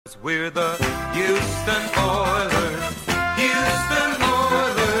We're the Houston Oilers. Houston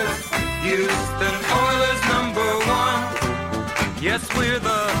Oilers. Houston Oilers #1. Yes, we're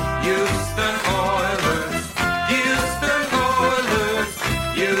the Houston Oilers. Houston Oilers.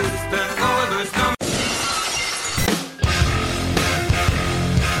 Houston Oilers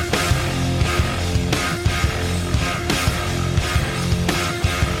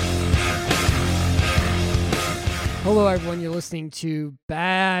Hello, everyone. You're listening to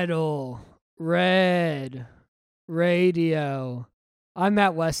Battle Red Radio. I'm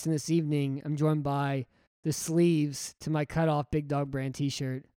Matt Weston. This evening, I'm joined by the sleeves to my cut-off Big Dog Brand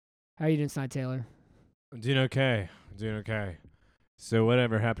T-shirt. How are you doing tonight, Taylor? I'm doing okay. So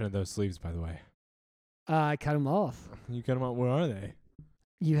whatever happened to those sleeves, by the way? I cut them off. You cut them off. Where are they?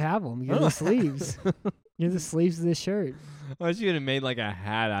 You have them. You're the sleeves. You're the sleeves of this shirt. I wish you would have made like a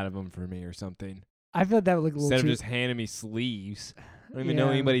hat out of them for me or something. I feel like that would look a little Instead too... of just handing me sleeves. I don't even know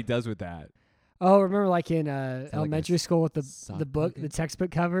what anybody does with that. Oh, remember like in like elementary a school with the sock book, pocket? the textbook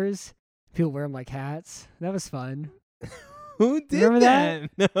covers? People wear them like hats. That was fun. Who did Remember that?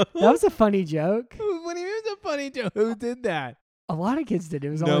 No. That was a funny joke. What do you mean it's a funny joke? Who did that? A lot of kids did.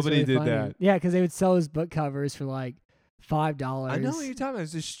 It was always Nobody really did funny. that. Yeah, because they would sell those book covers for like $5. I know what you're talking about.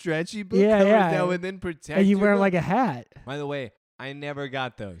 It's just stretchy book Yeah, covers yeah. that would then protect And you your wear them book. like a hat. By the way, I never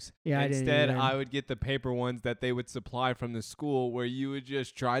got those. Yeah, I didn't Instead, either. I would get the paper ones that they would supply from the school where you would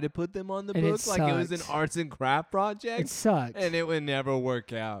just try to put them on the And it book like it was an sucked. arts and craft project. It sucked. And it would never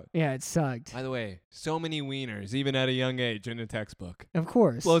work out. Yeah, it sucked. By the way, so many wieners, even at a young age, in a textbook. Of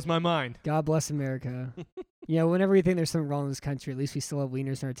course. Blows my mind. God bless America. You know, whenever we think there's something wrong in this country, at least we still have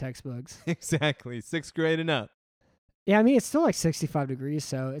wieners in our textbooks. Exactly. 6th grade and up. Yeah, I mean, it's still like 65 degrees,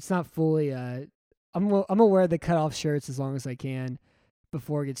 so it's not fully... I'm gonna wear the cut-off shirts as long as I can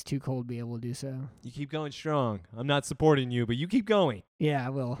before it gets too cold to be able to do so. You keep going strong. I'm not supporting you, but you keep going. Yeah, I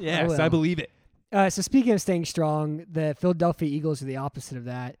will. Yes, I I will. believe it. So speaking of staying strong, the Philadelphia Eagles are the opposite of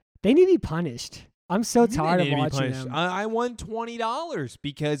that. They need to be punished. I'm so tired of watching them. I won $20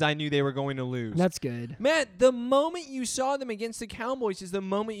 because I knew they were going to lose. That's good. Matt, the moment you saw them against the Cowboys is the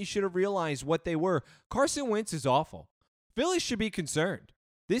moment you should have realized what they were. Carson Wentz is awful. Philly should be concerned.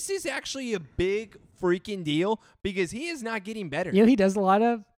 This is actually a big freaking deal because he is not getting better. You know, he does a lot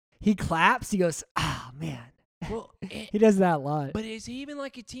of. He claps. He goes, "Ah, man." Well, He does that a lot. but is he even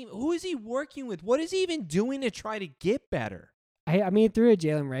like a team? Who is he working with? What is he even doing to try to get better? I mean, he threw a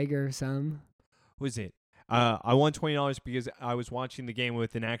Jalen Reagor or some. Who is it? I won $20 because I was watching the game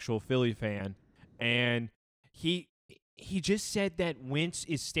with an actual Philly fan, and he just said that Wentz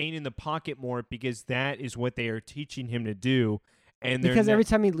is staying in the pocket more because that is what they are teaching him to do. And Because every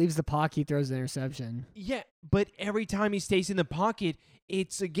time he leaves the pocket, he throws an interception. yeah, but every time he stays in the pocket,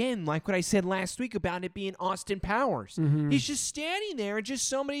 it's again like what I said last week about it being Austin Powers. Mhm. He's just standing there and just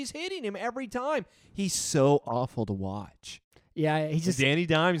somebody's hitting him every time. He's so awful to watch. Yeah, he just Danny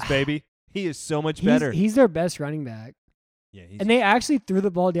Dimes, baby. He is so much better. He's their best running back. Yeah, And they actually threw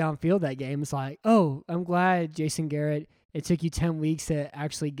the ball downfield that game. It's like, oh, I'm glad, Jason Garrett. It took you 10 weeks to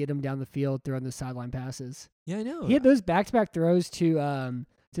actually get him down the field throwing those sideline passes. yeah, I know. He had those back-to-back throws to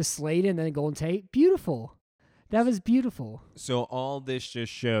Slade and then Golden Tate. Beautiful. That was beautiful. So all this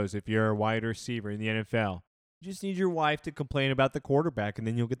just shows if you're a wide receiver in the NFL, you just need your wife to complain about the quarterback, and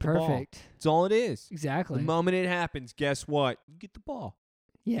then you'll get the ball. Perfect. That's all it is. Exactly. The moment it happens, guess what? You get the ball.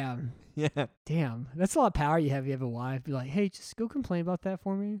 Yeah. Yeah. Damn. That's a lot of power you have. You have a wife. Be like, hey, just go complain about that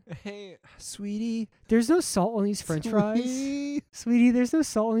for me. Hey, sweetie. There's no salt on these french fries. Sweetie. Sweetie, there's no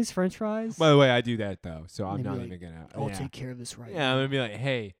salt on these french fries. By the way, I do that, though, so I'm Maybe not like, even going to. I'll Yeah. take care of this right Yeah, now. I'm going to be like,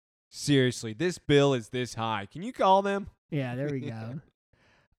 hey, seriously, this bill is this high. Can you call them? Yeah, there we go.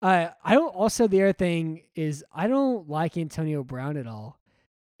 I don't. Also, the other thing is I don't like Antonio Brown at all.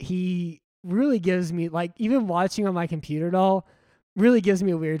 He really gives me even watching on my computer at all really gives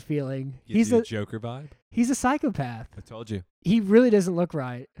me a weird feeling. Gives you a Joker vibe. He's a psychopath. I told you. He really doesn't look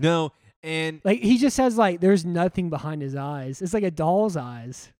right. No, and He just has there's nothing behind his eyes. It's like a doll's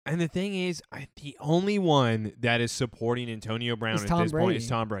eyes. the thing is, the only one that is supporting Antonio Brown It's at Tom this point is Brady.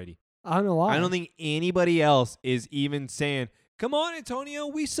 Tom Brady. I don't know why. I don't think anybody else is even saying, come on, Antonio,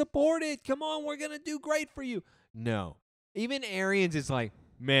 we support it. Come on, we're going to do great for you. No. Even Arians is like,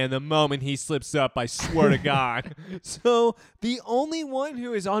 man, the moment he slips up, I swear to God. So the only one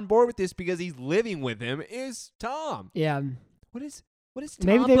who is on board with this because he's living with him is Tom. Yeah. What is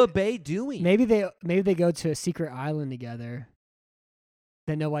Maybe Tampa Bay doing? Maybe they go to a secret island together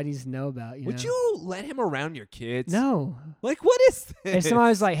that nobody's know about. Would know? you let him around your kids? No. Like, what is this? If somebody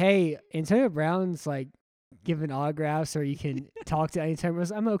was like, "Hey, Antonio Brown's giving autographs, or you can talk to Antonio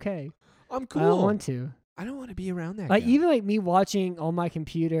Brown," I'm okay. I'm cool. I don't want to. I don't want to be around that Like guy. even like me watching on my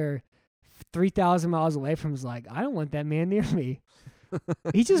computer 3,000 miles away from is like, I don't want that man near me.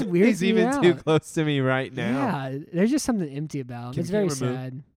 He just weirds He's me even out. too close to me right now. Yeah, there's just something empty about him. It's very remove-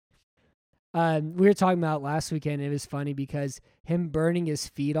 sad. We were talking about last weekend. It was funny because him burning his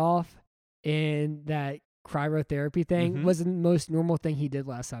feet off in that cryotherapy thing Mhm. was the most normal thing he did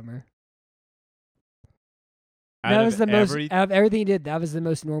last summer. Out That of was the most every- out of everything he did. That was the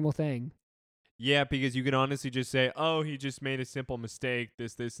most normal thing. Yeah, because you can honestly just say, "Oh, he just made a simple mistake.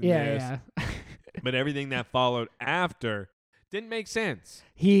 This, and this." Yeah. But everything that followed after didn't make sense.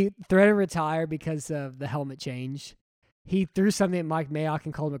 He threatened to retire because of the helmet change. He threw something at Mike Mayock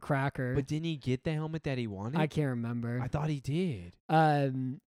and called him a cracker. But didn't he get the helmet that he wanted? I can't remember. I thought he did.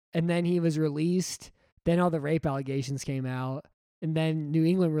 And then he was released. Then all the rape allegations came out, and then New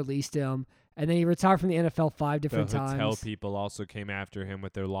England released him, and then he retired from the NFL 5 different The hotel times. people also came after him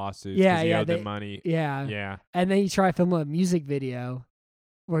with their lawsuits. Yeah, 'cause he yeah, owed them they- money. Yeah. Yeah. And then he tried to film a music video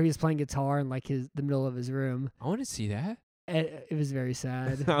where he was playing guitar in like the middle of his room. I want to see that. And it was very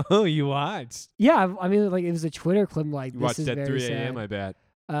sad. Oh, you watched? Yeah, I mean, like it was a Twitter clip. Like You this watched is at very 3 a.m. sad. I bet.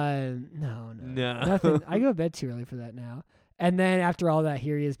 No, No. nothing. I go to bed too early for that now. And then after all that,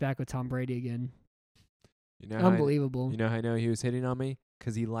 here he is back with Tom Brady again. You know how Unbelievable. you know how I know he was hitting on me?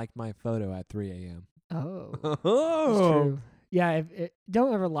 Because he liked my photo at 3 a.m. Oh, Oh, that's true. Yeah,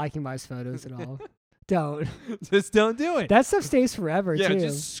 don't ever like him by his photos at all. Don't. Just don't do it. That stuff stays forever Yeah, too.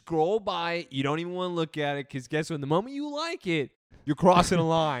 just scroll by it. You don't even want to look at it because guess what? The moment you like it, you're crossing a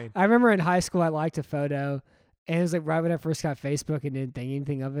line. I remember in high school I liked a photo, and it was like right when I first got Facebook and didn't think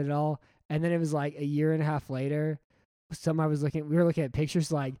anything of it at all. And then it was like a year and a half later, we were looking at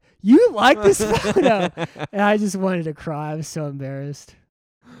pictures like, you like this photo? And I just wanted to cry. I was so embarrassed.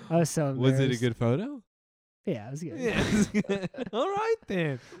 I was so embarrassed. Was it a good photo? Yeah, it was good. Yeah. All right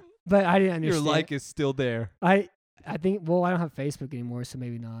then. But I didn't Your understand. like is still there. I think, well, I don't have Facebook anymore, so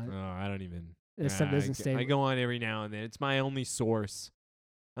maybe not. Oh, I don't even. This stuff doesn't stay. I go on every now and then. It's my only source.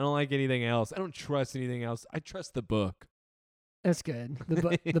 I don't like anything else. I don't trust anything else. I trust the book. That's good.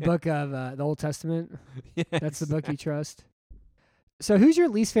 The book of the Old Testament. That's the book you trust. So, who's your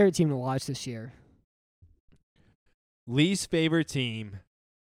least favorite team to watch this year? Least favorite team.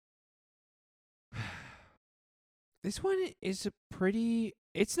 This one is a pretty.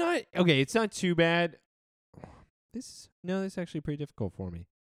 It's not okay. It's not too bad. This is actually pretty difficult for me.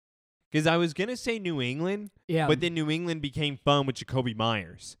 Because I was gonna say New England, Yeah, but then New England became fun with Jacoby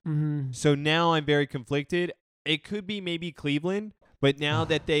Myers. mm-hmm. So now I'm very conflicted. It could be maybe Cleveland, but now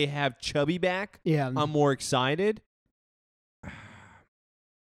that they have Chubby back, Yeah, I'm more excited.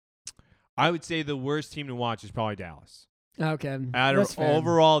 I would say the worst team to watch is probably Dallas. okay. Out That's of fair.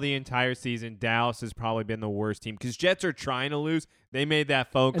 overall the entire season, Dallas has probably been the worst team because Jets are trying to lose. They made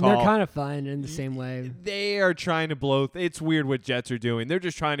that phone And call. they're kind of fun in the same way. They are trying to blow. It's weird what Jets are doing. They're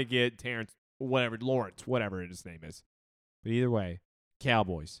just trying to get Lawrence, whatever his name is. But either way,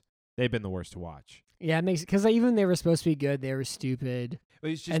 Cowboys, they've been the worst to watch. Yeah, it makes because like, even they were supposed to be good, they were stupid,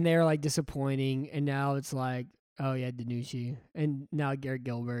 But it's just and they were like disappointing. And now it's like, oh yeah, Danucci, and now Garrett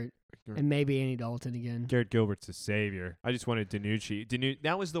Gilbert, and maybe Andy Dalton again. Garrett Gilbert's a savior. I just wanted Danucci.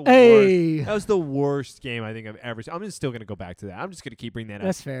 That was the worst. Hey, That was the worst game I think I've ever seen. I'm just still going to go back to that. I'm just going to keep bringing that up.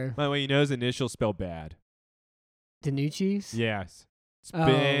 that's fair. By the way, you know his initials spell bad. Danucci's. Yes. It's Oh.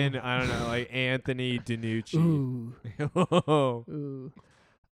 been, I don't know, like Anthony Danucci. Ooh, Oh. ooh.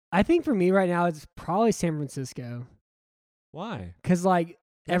 I think for me right now, it's probably San Francisco. Why? Because like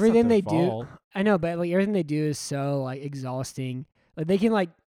That's not everything their they fault. do, I know, but like everything they do is so like exhausting. Like they can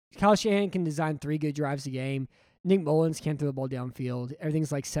Kyle Shanahan can design 3 good drives a game. Nick Mullins can't throw the ball downfield.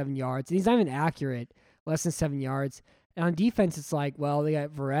 Everything's like 7 yards. And he's not even accurate, less than 7 yards. And on defense, it's like, well, they got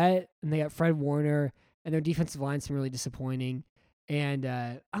Verrett and they got Fred Warner, and their defensive line's been really disappointing. And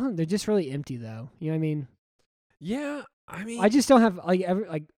I don't know, they're just really empty though. You know what I mean? Yeah, I mean, I just don't have I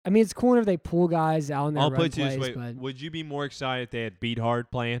mean, it's cool if they pull guys out in their I'll run put you plays, this way. but Would you be more excited if they had Beat Hard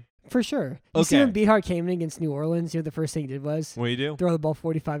playing? for sure. You see Okay. when Beathard came in against New Orleans, you know the first thing he did was What do you do? throw the ball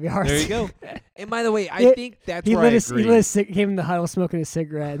 45 yards. There you go. And by the way, I It- think that's he where I agree. came in the huddle smoking a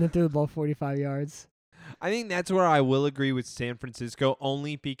cigarette and then threw the ball 45 yards. I think that's where I will agree with San Francisco,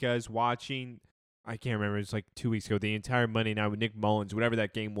 only because watching, I can't remember, it was like 2 weeks ago, the entire Monday night with Nick Mullins, whatever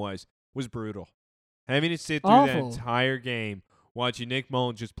that game was brutal. Having to sit through that Awful. entire game, watching Nick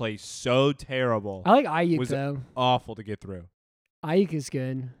Mullins just play so terrible, I like Ayuk Was- though. awful to get through. Ayuk is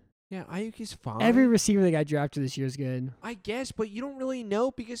good. Yeah, Ayuk is fine. Every receiver that got drafted this year is good. I guess, but you don't really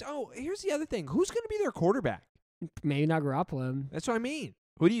know because, here's the other thing. Who's going to be their quarterback? Maybe not Garoppolo. That's what I mean.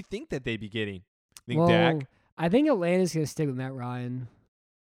 Who do you think that they'd be getting? Think Well, Dak? I think Atlanta's going to stick with Matt Ryan.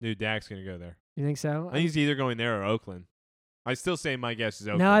 Dude, Dak's going to go there. You think so? I think he's either going there or Oakland. I still say my guess is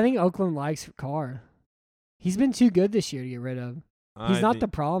Oakland. No, I think Oakland likes Carr. He's been too good this year to get rid of. He's not the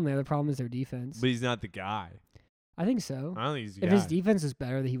problem there. The problem is their defense. But he's not the guy. I think so. I don't think he's the If guy. his defense is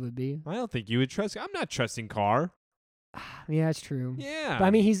better, he would be. I don't think you would trust. I'm not trusting Carr. Yeah, that's true. Yeah. But I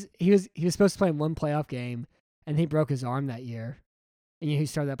mean, he was supposed to play in one playoff game, and he broke his arm that year. And you know who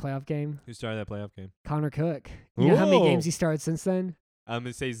started that playoff game? Who started that playoff game? Connor Cook. You know how many Whoa. games he started since then? I'm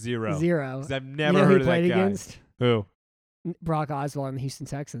gonna say 0. 0. 'Cause I've You never know who heard he of that played guy. against? Who? Brock Osweiler and the Houston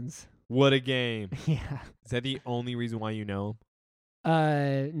Texans. What a game! Yeah. Is that the only reason why you know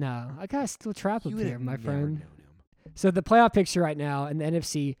him? No. I gotta still trap up You would here, have my never friend. known him. So the playoff picture right now in the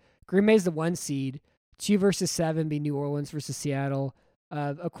NFC, Green Bay's the 1 seed. 2 versus 7 be New Orleans versus Seattle.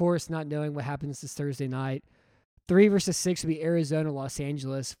 Of course, not knowing what happens this Thursday night. 3 versus 6 would be Arizona, Los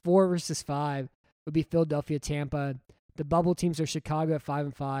Angeles. 4 versus 5 would be Philadelphia, Tampa. The bubble teams are Chicago at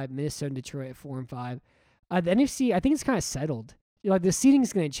 5-5, Minnesota and Detroit at 4-5. The NFC, I think it's kind of settled. Like the seeding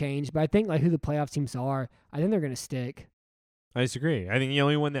is going to change, but I think like who the playoff teams are, I think they're going to stick. I disagree. I think the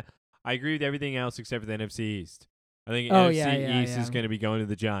only one that I agree with everything else except for the NFC East. I think Oh, NFC yeah, East yeah. is going to be going to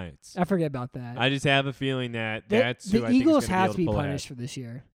the Giants. I forget about that. I just have a feeling that that's who the I think is Eagles gonna have to be pull punished ahead. for this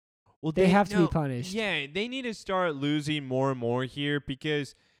year. Well, They have to be no, punished. Yeah, they need to start losing more and more here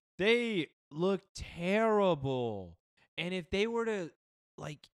because they look terrible. And if they were to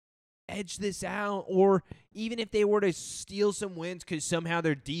like edge this out, or even if they were to steal some wins because somehow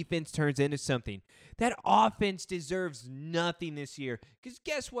their defense turns into something, that offense deserves nothing this year. Because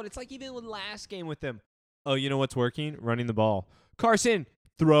guess what? It's like even with last game with them. Oh, you know what's working? Running the ball. Carson,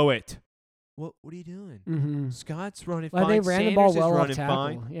 throw it. What are you doing? Mm-hmm. Scott's running Well, fine. they ran Sanders the ball is well off running tackle.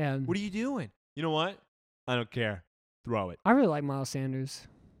 fine. Yeah. What are you doing? You know what? I don't care. Throw it. I really like Miles Sanders.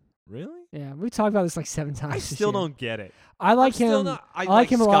 Really? Yeah, we talked about this like 7 times. I this still year. don't get it. I like I'm still him. not- I I like like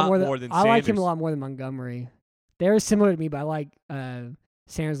him a lot Scott more more than than I like him a Sanders. lot more than Montgomery. They're similar to me, but I like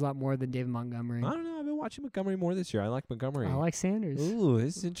Sanders a lot more than David Montgomery. I don't know. I've been watching Montgomery more this year. I like Montgomery. I like Sanders. Ooh,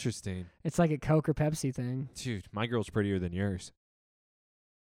 this is interesting. It's like a Coke or Pepsi thing. Dude, my girl's prettier than yours.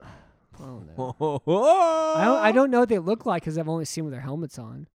 I don't know. I I don't know what they look like because I've only seen with their helmets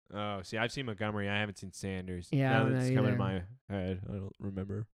on. Oh, see, I've seen Montgomery. I haven't seen Sanders. Yeah, I now don't that it's know coming to either. my head. I don't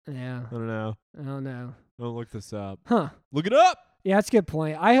remember. Yeah, I don't know. I don't know. Don't look this up. Huh? Look it up. Yeah, that's a good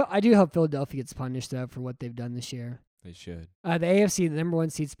point. I do hope Philadelphia gets punished though for what they've done this year. They should. The AFC, the number 1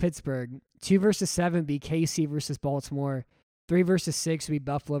 seed's Pittsburgh. 2 versus 7 be KC versus Baltimore. 3 versus 6 be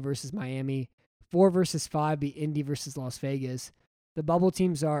Buffalo versus Miami. 4 versus 5 be Indy versus Las Vegas. The bubble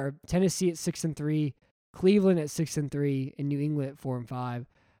teams are Tennessee at 6-3, Cleveland at 6-3, and New England at 4-5.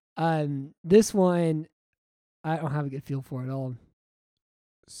 This one, I don't have a good feel for at all.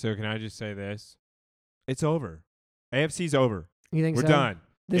 So can I just say this? It's over. AFC's over. You think We're so? done.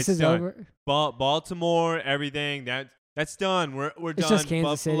 This It's is done. over. Baltimore, everything that's done. We're It's done. just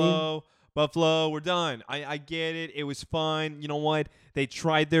Kansas City. Buffalo, we're done. I get it. It was fun. You know what? They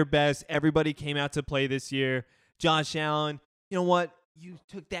tried their best. Everybody came out to play this year. Josh Allen, you know what? You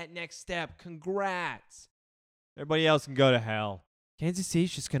took that next step. Congrats. Everybody else can go to hell. Kansas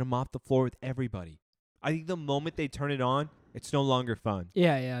City's just gonna mop the floor with everybody. I think the moment they turn it on, it's no longer fun.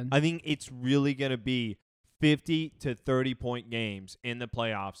 Yeah. I think it's really gonna be 50 to 30 point games in the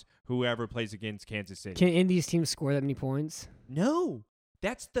playoffs, whoever plays against Kansas City. Can Indy's team score that many points? No.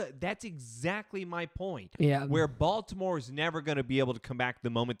 That's exactly my point. Yeah. Where Baltimore is never going to be able to come back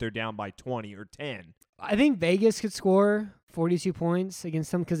the moment they're down by 20 or 10. I think Vegas could score 42 points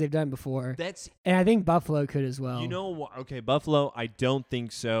against them because they've done it before. That's And I think Buffalo could as well. you know what? Okay, Buffalo, I don't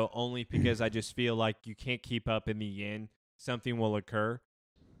think so, only because I just feel like you can't keep up in the end. Something will occur.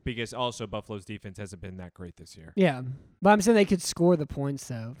 Because also Buffalo's defense hasn't been that great this year. Yeah. But I'm saying they could score the points,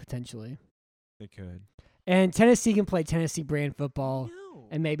 though, potentially. They could. And Tennessee can play Tennessee brand football No.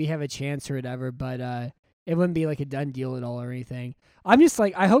 and maybe have a chance or whatever, but it wouldn't be like a done deal at all or anything. I'm just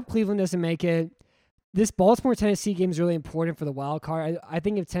like, I hope Cleveland doesn't make it. This Baltimore-Tennessee game is really important for the wild card. I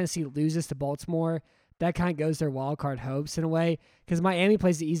think if Tennessee loses to Baltimore, that kind of goes their wild card hopes in a way because Miami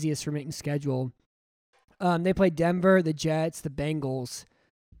plays the easiest remaining schedule. They play Denver, the Jets, the Bengals,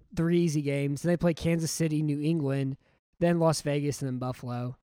 3 easy games. Then they play Kansas City, New England, then Las Vegas, and then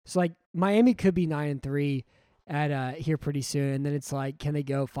Buffalo. So, like, Miami could be 9-3 at here pretty soon, and then it's like, can they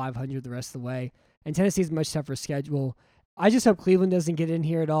go 500 the rest of the way? And Tennessee's a much tougher schedule. I just hope Cleveland doesn't get in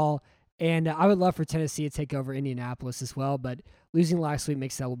here at all, and I would love for Tennessee to take over Indianapolis as well, but losing last week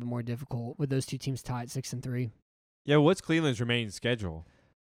makes that a little bit more difficult with those two teams tied 6-3. Yeah, what's Cleveland's remaining schedule?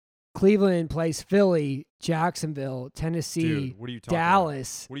 Cleveland plays Philly, Jacksonville, Tennessee, Dude, what are you talking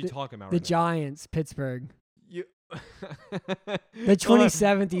Dallas, about? What are you talking about the right now? Giants, Pittsburgh. The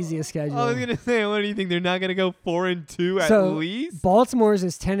 27th easiest schedule. I was gonna say, what do you think? They're not gonna go 4-2 at So, least? Baltimore's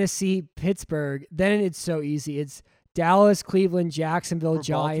is Tennessee, Pittsburgh. Then it's so easy. It's Dallas, Cleveland, Jacksonville, For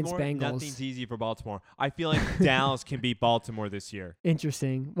Giants, Baltimore, Bengals. Nothing's easy for Baltimore. I feel like Dallas can beat Baltimore this year.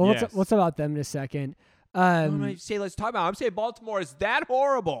 Interesting. Well, Yes. let's talk about them in a second. Let's talk about. I'm saying Baltimore is that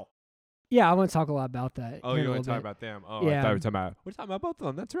horrible. Yeah, I want to talk a lot about that. Oh, here in you a want to little talk bit. about them? Oh, Yeah. I thought we were talking about. We're talking about both of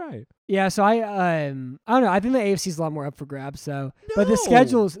them. That's right. Yeah, so I don't know. I think the AFC's a lot more up for grabs. So, but the No.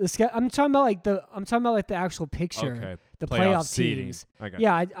 schedules, I'm talking about like the actual picture, Okay. the Playoff playoff seeding. teams. I got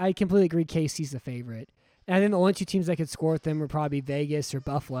Yeah, I completely agree. KC's the favorite, and I think the only two teams that could score with them would probably be Vegas or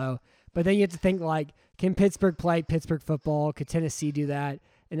Buffalo. But then you have to think like, can Pittsburgh play Pittsburgh football? Could Tennessee do that?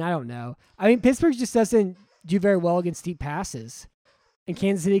 And I don't know. I mean, Pittsburgh just doesn't do very well against deep passes, and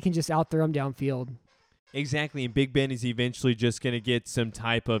Kansas City can just out-throw them downfield. Exactly, and Big Ben is eventually just going to get some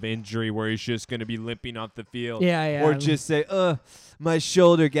type of injury where he's just going to be limping off the field. Yeah. Or just say, my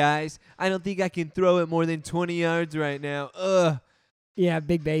shoulder, guys. I don't think I can throw it more than 20 yards right now. Yeah,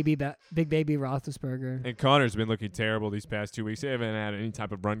 big baby Roethlisberger. And Connor's been looking terrible these past 2 weeks. They haven't had any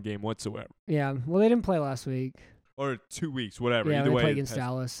type of run game whatsoever. Yeah, well, they didn't play last week. Or 2 weeks, whatever. Yeah, Either they way. played it against has-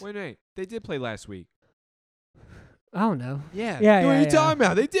 Dallas. Wait. They did play last week. I don't know. Yeah. Yeah, What are you yeah. talking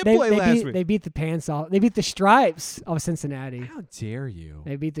about? They did They, play they last beat week. they beat the pants off. They beat the Stripes of Cincinnati. How dare you?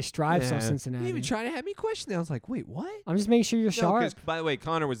 They beat the Stripes Yeah. of You Cincinnati. didn't even try to have me question that. I was like, wait, what? I'm just making sure you're No, sharp. 'cause, by the way,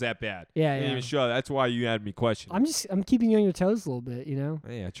 Connor was that bad. Yeah, Didn't yeah. even show. That's why you had me question. I'm keeping you on your toes a little bit, you know.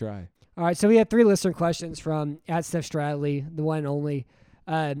 Yeah, try. All right, so we had 3 listener questions from @Steph Stradley, the one and only.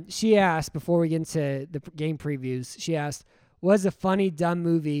 She asked before we get into the game previews. She asked, "What's a funny dumb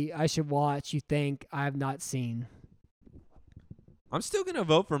movie I should watch? You think I have not seen?" I'm still gonna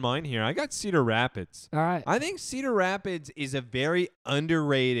vote for mine here. I got Cedar Rapids. All right. I think Cedar Rapids is a very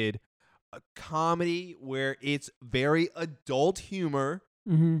underrated comedy where it's very adult humor,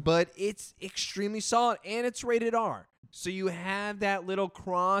 Mm-hmm. but it's extremely solid and it's rated R. So you have that little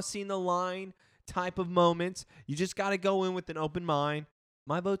crossing the line type of moments. You just got to go in with an open mind.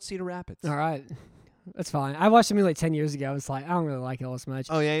 My vote's Cedar Rapids. All right. That's fine. I watched the movie like 10 years ago. It's like, I don't really like it all as much.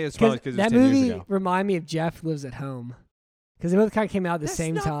 Oh, yeah, it's probably because it's that 10 years movie ago. reminded me of Jeff Lives at Home. Because they both kind of came out at the That's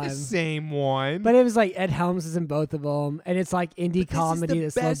same not time. the same one. But it was like Ed Helms is in both of them. And it's like indie But comedy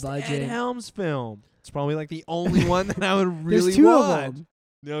this is that's the low best budget. Ed Helms film. It's probably like the only one that I would really There's 2 watch. of them.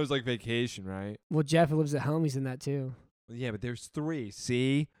 No, it was like Vacation, right? Well, Jeff Lives at Home, he's in that too. Yeah, but there's 3.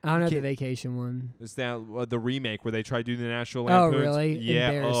 See? I don't know the can't- vacation one. It's that the remake where they try to do the National Oh, Lampoons. really? Yeah.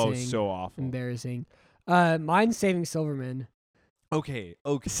 Oh, Embarrassing. so awful. Embarrassing. Mine's Saving Silverman. Okay.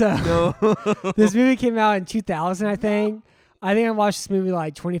 So No. this movie came out in 2000, I think. I think I watched this movie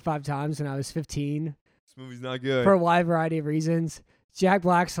like 25 times when I was 15 This movie's not good. for a wide variety of reasons. Jack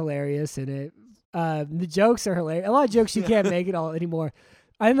Black's hilarious in it. The jokes are hilarious. A lot of jokes you can't make it all anymore.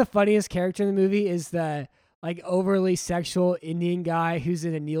 I think the funniest character in the movie is the like overly sexual Indian guy who's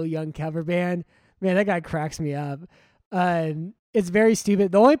in a Neil Young cover band. Man, that guy cracks me up. It's very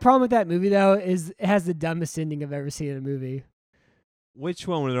stupid. The only problem with that movie though is it has the dumbest ending I've ever seen in a movie. Which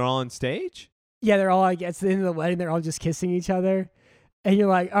one? When they're all on stage? Yeah, they're all like, it's the end of the wedding. They're all just kissing each other. And you're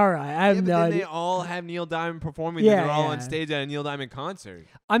like, all right, I have Yeah, but no then idea. they all have Neil Diamond performing. Yeah, and they're all on yeah. stage at a Neil Diamond concert.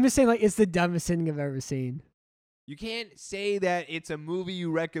 I'm just saying, like, it's the dumbest ending I've ever seen. You can't say that it's a movie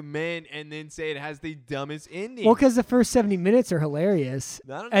you recommend and then say it has the dumbest ending. Well, because the first 70 minutes are hilarious. I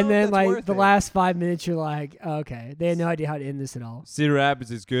don't know And if then, that's like, worth the it. last 5 minutes, you're like, oh, okay. They had no idea how to end this at all. Cedar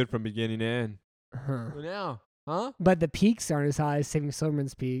Rapids is good from beginning to end. Huh. Well, now, huh? But the peaks aren't as high as Saving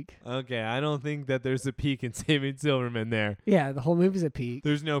Silverman's peak. Okay, I don't think that there's a peak in Saving Silverman there. Yeah, the whole movie's a peak.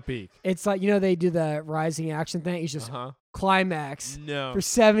 There's no peak. It's like, they do the rising action thing. It's just Uh-huh. climax No. for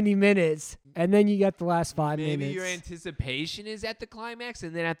 70 minutes. And then you got the last 5 Maybe minutes. your anticipation is at the climax,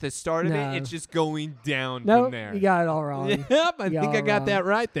 and then at the start of No. it, it's just going down No, from there. you got it all wrong. Yep, I You think got I it got wrong. that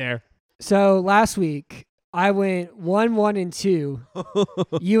right there. So last week, I went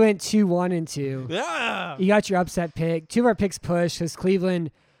 1-1-2. You went 2-1-2. Yeah. You got your upset pick. 2 of our picks pushed because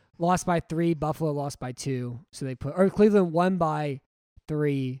Cleveland lost by 3, Buffalo lost by 2. So Cleveland won by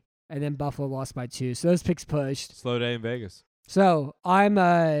 3, and then Buffalo lost by 2. So those picks pushed. Slow day in Vegas. So I'm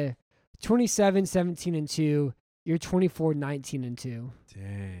 27-17-2. You're 24-19-2.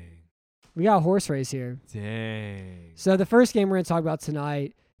 Dang. We got a horse race here. Dang. So the first game we're going to talk about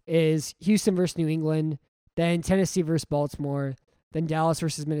tonight is Houston versus New England, then Tennessee versus Baltimore, then Dallas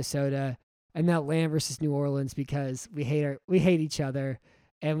versus Minnesota, and then Atlanta versus New Orleans because we hate each other,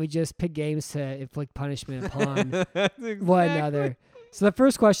 and we just pick games to inflict punishment upon one another. So the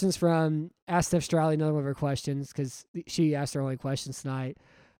first question is from Ask Steph Stradley, another one of her questions because she asked her only questions tonight.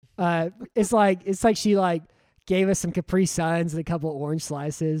 It's like she gave us some Capri Suns and a couple orange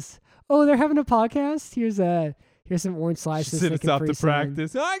slices. Oh, they're having a podcast? Here's some orange slices. Send and us off Capri to Sun.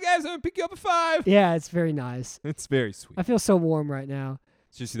 practice. All right, guys, I'm going to pick you up at 5. Yeah, it's very nice. It's very sweet. I feel so warm right now.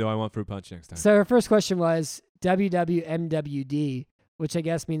 Seriously, though, I want fruit punch next time. So our first question was WWMWD, which I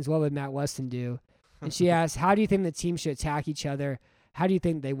guess means what would Matt Weston do? And she asked, how do you think the team should attack each other? How do you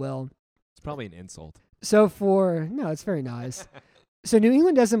think they will? It's probably an insult. So no, it's very nice. So New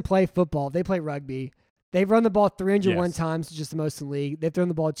England doesn't play football. They play rugby. They've run the ball 301 Yes. times, which is the most in the league. They've thrown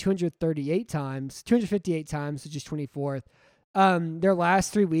the ball 258 times, which is 24th. Their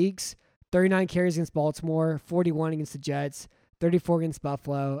last 3 weeks, 39 carries against Baltimore, 41 against the Jets, 34 against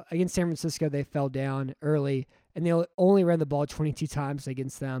Buffalo. Against San Francisco, they fell down early, and they only ran the ball 22 times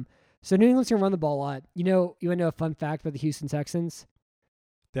against them. So New England's going to run the ball a lot. You want to know a fun fact about the Houston Texans?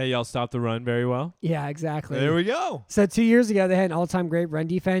 That y'all stopped the run very well. Yeah, exactly. There we go. So 2 years ago, they had an all-time great run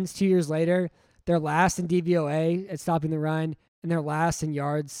defense. 2 years later, they're last in DVOA at stopping the run, and they're last in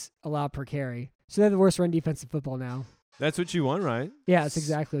yards allowed per carry. So they're the worst run defense in football now. That's what you want, right? Yeah, that's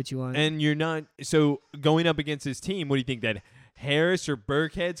exactly what you want. And you're not. So going up against his team, what do you think, that Harris or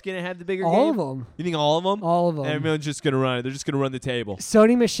Burkhead's going to have the bigger game? all of them. You think all of them? All of them. Everyone's just going to run it. They're just going to run the table.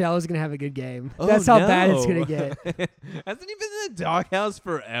 Sony Michel is going to have a good game. Oh, That's how bad it's no. going to get. Hasn't he been in the doghouse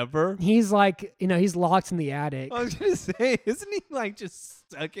forever? He's like, he's locked in the attic. I was going to say, isn't he like just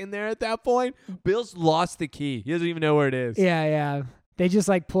stuck in there at that point? Bill's lost the key. He doesn't even know where it is. Yeah. They just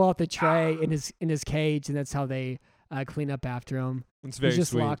like pull out the tray in his cage, and that's how they clean up after him. It's very He's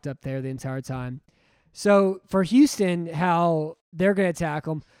just sweet. locked up there the entire time. So for Houston, how they're going to attack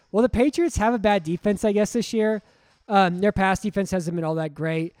them. Well, the Patriots have a bad defense, I guess, this year. Their pass defense hasn't been all that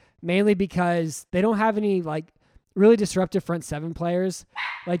great, mainly because they don't have any like really disruptive front seven players.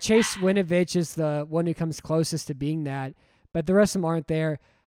 Like Chase Winovich is the one who comes closest to being that, but the rest of them aren't there.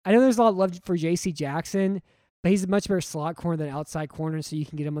 I know there's a lot of love for J.C. Jackson, but he's a much better slot corner than outside corner, so you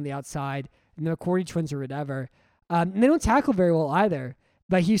can get him on the outside. And the McCourty twins or whatever. And they don't tackle very well either.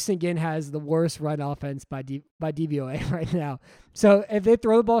 But Houston, again, has the worst run offense by DVOA right now. So if they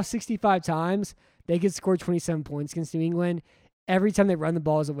throw the ball 65 times, they could score 27 points against New England. Every time they run the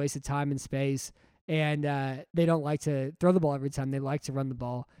ball is a waste of time and space. And they don't like to throw the ball every time. They like to run the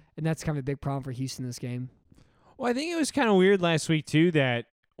ball. And that's kind of a big problem for Houston this game. Well, I think it was kind of weird last week, too, that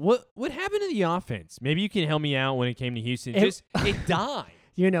what happened to the offense? Maybe you can help me out when it came to Houston. It died.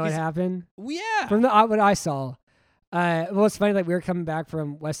 You know what happened? Well, yeah. From what I saw. Well, it's funny, like we were coming back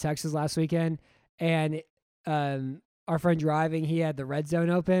from West Texas last weekend, and our friend driving, he had the red zone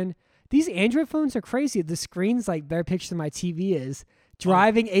open. These Android phones are crazy. The screen's like better picture than my TV is.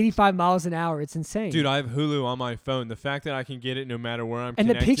 Driving 85 miles an hour. It's insane. Dude, I have Hulu on my phone. The fact that I can get it no matter where I'm and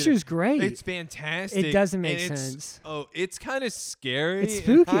the connected, picture's great. it's fantastic. It doesn't make And sense. It's kind of scary. It's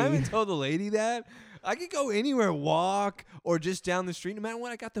spooky. I haven't told the lady that. I could go anywhere, walk, or just down the street, no matter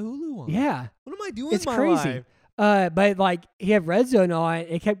what. I got the Hulu on. Yeah. What am I doing It's with my crazy. life? But like he had red zone on.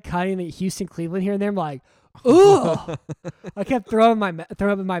 It kept cutting the Houston, Cleveland here and there. I'm like, ooh. I kept throwing up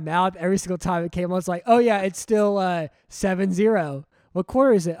in my mouth every single time it came on. I was like, oh yeah, it's still 7-0. What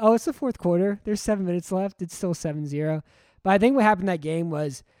quarter is it? Oh, it's the fourth quarter. There's 7 minutes left. It's still 7-0. But I think what happened in that game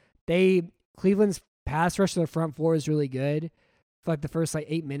was Cleveland's pass rush to the front four is really good for like the first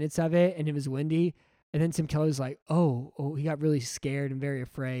 8 minutes of it, and it was windy. And then Tim Kelly's like, oh, he got really scared and very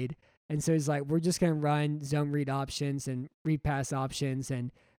afraid. And so he's like, we're just going to run zone read options and read pass options,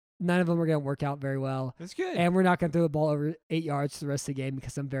 and none of them are going to work out very well. That's good. And we're not going to throw the ball over 8 yards for the rest of the game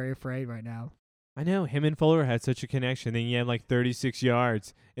because I'm very afraid right now. I know. Him and Fuller had such a connection. Then he had 36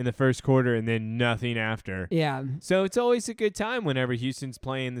 yards in the first quarter and then nothing after. Yeah. So it's always a good time whenever Houston's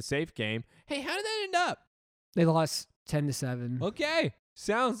playing the safe game. Hey, how did that end up? They lost 10-7. Okay.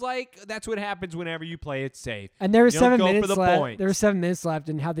 Sounds like that's what happens whenever you play it safe. And there were You don't 7 go for minutes the left. points. There were 7 minutes left,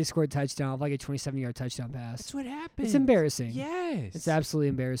 and how they scored a touchdown, like a 27-yard touchdown pass. That's what happens. It's embarrassing. Yes. It's absolutely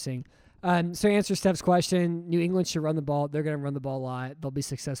embarrassing. So to answer Steph's question, New England should run the ball. They're going to run the ball a lot. They'll be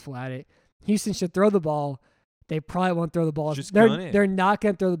successful at it. Houston should throw the ball. They probably won't throw the ball. Just gun it. They're not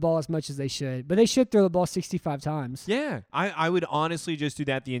going to throw the ball as much as they should, but they should throw the ball 65 times. Yeah. I would honestly just do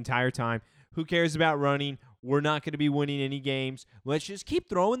that the entire time. Who cares about running? We're not going to be winning any games. Let's just keep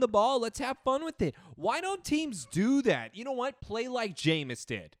throwing the ball. Let's have fun with it. Why don't teams do that? You know what? Play like Jameis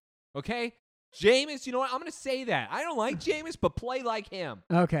did. Okay? Jameis, you know what? I'm going to say that. I don't like Jameis, but play like him.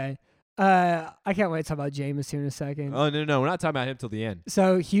 Okay. I can't wait to talk about Jameis here in a second. Oh, no. We're not talking about him till the end.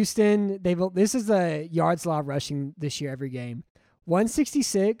 So Houston, this is the yards allowed rushing this year every game.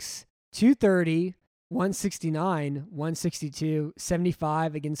 166, 230, 169, 162,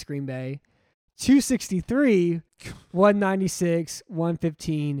 75 against Green Bay. 263, 196,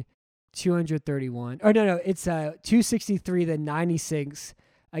 115, 231. Oh, no. It's 263, then 96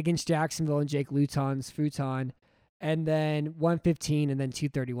 against Jacksonville and Jake Luton's Futon. And then 115 and then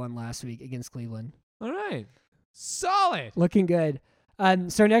 231 last week against Cleveland. All right. Solid. Looking good.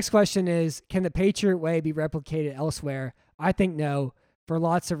 So our next question is, can the Patriot way be replicated elsewhere? I think no, for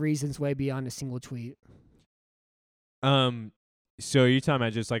lots of reasons way beyond a single tweet. So you're talking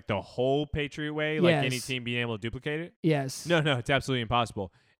about just like the whole Patriot way, like any Yes. team being able to duplicate it? Yes. No, it's absolutely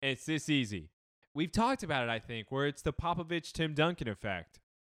impossible. And it's this easy. We've talked about it, I think, where it's the Popovich, Tim Duncan effect,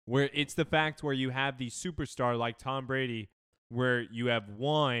 where it's the fact where you have the superstar like Tom Brady, where you have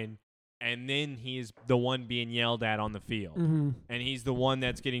one, and then he's the one being yelled at on the field. Mm-hmm. And he's the one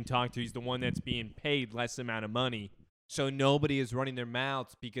that's getting talked to. He's the one that's being paid less amount of money. So nobody is running their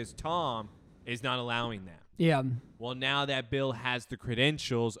mouths because Tom is not allowing that. Yeah. Well, now that Bill has the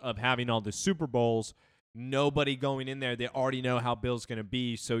credentials of having all the Super Bowls, nobody going in there, they already know how Bill's going to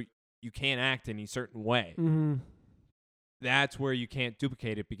be, so you can't act any certain way. Mm-hmm. That's where you can't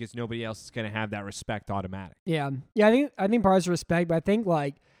duplicate it because nobody else is going to have that respect automatic. Yeah. I think part is respect, but I think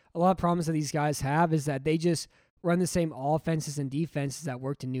like a lot of problems that these guys have is that they just run the same offenses and defenses that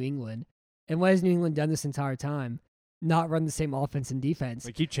worked in New England. And what has New England done this entire time? Not run the same offense and defense.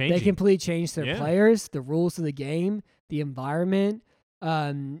 They keep changing. They completely changed their Yeah. players, the rules of the game, the environment,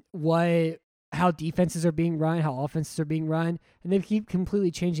 how defenses are being run, how offenses are being run, and they keep completely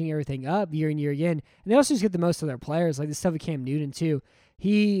changing everything up year in, year again. And they also just get the most of their players, like the stuff with Cam Newton too.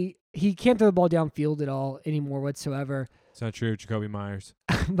 He can't throw the ball downfield at all anymore whatsoever. It's not true, Jacoby Myers.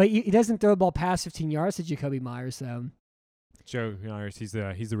 But he doesn't throw a ball past 15 yards to Jacoby Myers though. Joe Myers, he's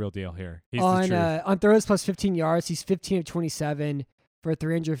the real deal here. He's the truth. On throws plus 15 yards, he's 15 of 27 for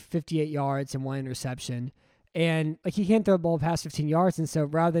 358 yards and 1 interception. And like he can't throw a ball past 15 yards, and so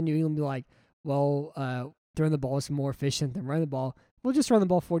rather than New England be like, well, throwing the ball is more efficient than running the ball, we'll just run the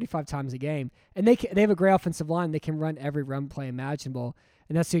ball 45 times a game. And they have a great offensive line; they can run every run play imaginable,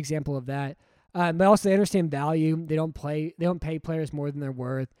 and that's the example of that. But also they understand value. They don't pay players more than they're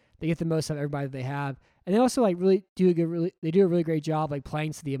worth. They get the most out of everybody that they have. And they also like really do a really great job like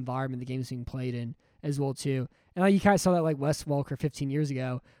playing to the environment the game's being played in as well too. And like you kind of saw that like Wes Welker 15 years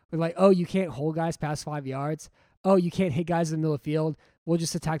ago. We're like, oh, you can't hold guys past 5 yards. Oh, you can't hit guys in the middle of the field. We'll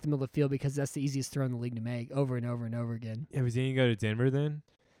just attack the middle of the field because that's the easiest throw in the league to make over and over and over again. Yeah, was he going to go to Denver then?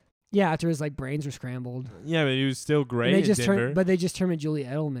 Yeah, after his like brains were scrambled. Yeah, but he was still great And in Denver. they just turned Julie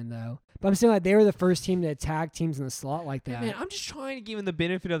Edelman though. But I'm saying like they were the first team to attack teams in the slot like that. Man, I'm just trying to give him the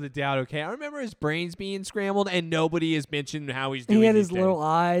benefit of the doubt, okay? I remember his brains being scrambled, and nobody has mentioned how he's doing He had these his things. little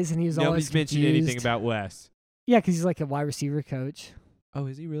eyes, and he was always Nobody's mentioned confused. anything about Wes. Yeah, because he's like a wide receiver coach. Oh,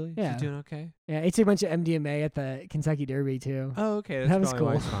 is he really? Yeah. Is he doing okay? Yeah, he took a bunch of MDMA at the Kentucky Derby too. Oh, okay. That's That was probably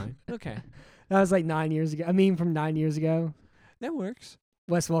why cool. he's fine. Okay. That was like 9 years ago. I mean, from 9 years ago. That works.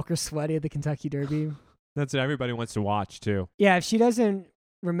 Wes Welker sweaty at the Kentucky Derby. That's what everybody wants to watch, too. Yeah, if she doesn't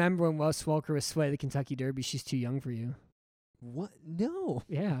remember when Wes Welker was sweaty at the Kentucky Derby, she's too young for you. What? No.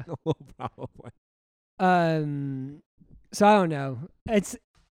 Yeah. Oh, probably. So I don't know.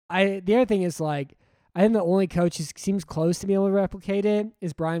 The other thing is like I think the only coach who seems close to being able to replicate it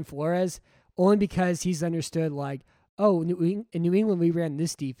is Brian Flores, only because he's understood like, oh, in New England we ran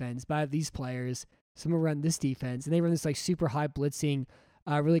this defense by these players. Someone run this defense, and they run this like super high blitzing,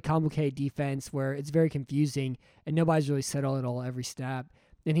 really complicated defense where it's very confusing and nobody's really settled at all every snap.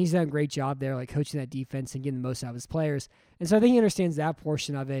 And he's done a great job there, like coaching that defense and getting the most out of his players. And so I think he understands that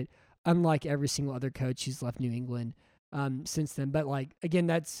portion of it, unlike every single other coach who's left New England since then. But like again,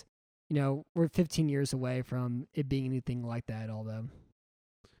 that's we're 15 years away from it being anything like that. Although,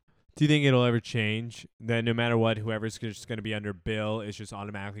 Do you think it'll ever change? That no matter what, whoever's just going to be under Bill is just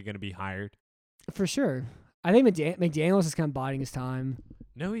automatically going to be hired? for sure, I think McDaniels is kind of biding his time.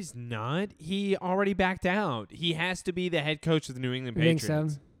 No, he's not. He already backed out. He has to be the head coach of the New England You think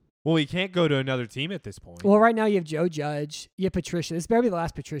Patriots. so? Well, he can't go to another team at this point. Well, right now you have Joe Judge, you have Patricia. This better be the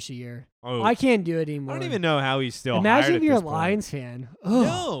last Patricia year. Oh, I can't do it anymore. I don't even know how he's still Imagine hired if at you're a this point. Lions fan. Ugh.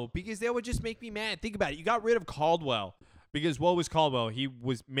 No, because that would just make me mad. Think about it. You got rid of Caldwell because what was Caldwell? He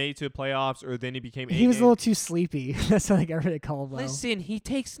was made to the playoffs, or then he became. He was a little too sleepy. That's why I got rid of Caldwell. Listen, he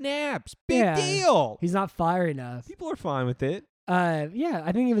takes naps. Big Yeah. deal. He's not fire enough. People are fine with it. Yeah,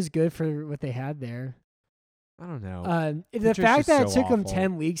 I think it was good for what they had there. I don't know. The Patricia's fact that it so took him awful.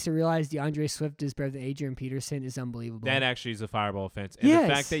 10 weeks to realize DeAndre Swift is better than Adrian Peterson is unbelievable. That actually is a fireball offense. And Yes.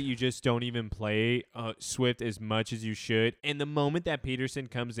 the fact that you just don't even play Swift as much as you should, and the moment that Peterson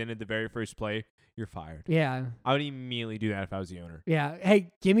comes in at the very first play, you're fired. Yeah. I would immediately do that if I was the owner. Yeah.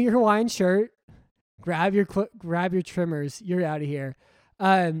 Hey, give me your Hawaiian shirt. Grab your trimmers. You're out of here. The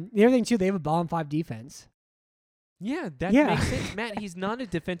other thing, too, they have a bomb 5 defense. Yeah, that Yeah. makes sense. Matt, he's not a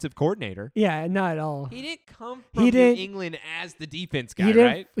defensive coordinator. Yeah, not at all. He didn't come He from New didn't- England as the defense guy, He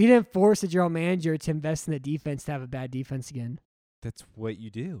didn't. right? He didn't force the general manager to invest in the defense to have a bad defense again. That's what you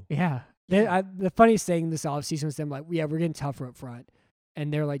do. Yeah. Yeah. The funniest thing this offseason was them like, yeah, we're getting tougher up front.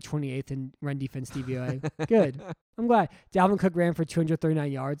 And they're like 28th in run defense DVOA. Good. I'm glad. Dalvin Cook ran for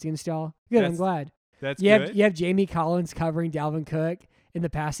 239 yards against y'all. Good. I'm That's glad. That's You good. have, you have Jamie Collins covering Dalvin Cook in the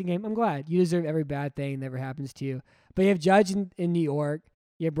passing game. I'm glad. You deserve every bad thing that ever happens to you. But you have Judge in New York.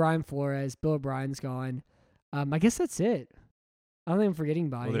 You have Brian Flores. Bill O'Brien's gone. I guess that's it. I don't think I'm forgetting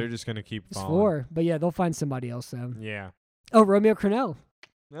by Well, they're just gonna keep It's falling. 4. But yeah, they'll find somebody else though. Yeah. Oh, Romeo Cornell.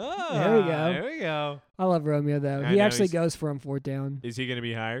 Oh, There we go. There we go. I love Romeo though. I He know, actually he's- goes for him 4th down. Is he gonna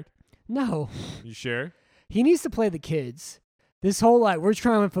be hired? No. You sure? He needs to play the kids. This whole like we're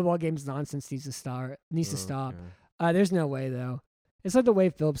trying to win football games nonsense needs to start. Needs to stop. Okay. There's no way though. It's like the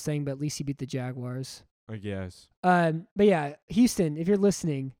Wade Phillips thing, but at least he beat the Jaguars. I guess. But yeah, Houston, if you're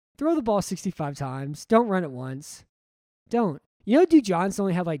listening, throw the ball 65 times. Don't run it once. Don't. You know, Duke Johnson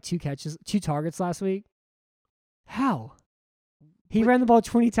only had like 2 targets last week. How? He But- ran the ball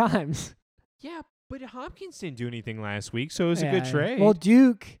 20 times. Yeah, but Hopkins didn't do anything last week, so it was a good Yeah. trade. Well,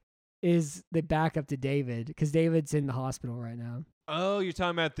 Duke is the backup to David because David's in the hospital right now. oh, you're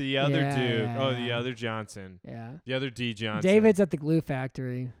talking about the other Yeah, dude. yeah, Oh, the yeah. other Johnson. Yeah. The other D Johnson. David's at the glue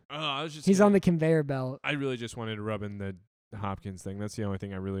factory. Oh, I was just. He's gonna- on the conveyor belt. I really just wanted to rub in the Hopkins thing. That's the only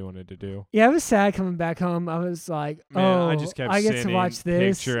thing I really wanted to do. Yeah, I was sad coming back home. I was like, Man, oh, I just kept I get to sending watch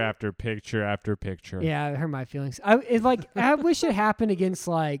this. picture after picture after picture. Yeah, it hurt my feelings. I wish it happened against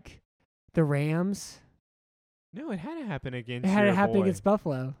like the Rams. No, it had to happen against. It had to your happen boy. against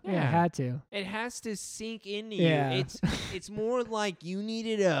Buffalo. Yeah, Yeah. it had to. It has to sink into Yeah. you. It's more like you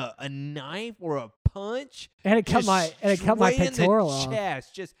needed a knife or a punch. It had to cut just my straight in pectoral the off.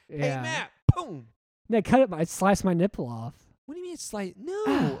 chest. Just hey Yeah. Matt, boom. They cut it. It sliced my nipple off. What do you mean slice?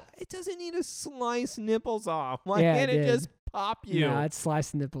 No, it doesn't need to slice nipples off. Why Yeah, can't it it did. just pop you? Yeah, it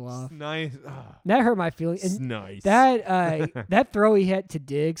sliced the nipple It's off. nice. That hurt my feelings. It's And nice. that throw he hit to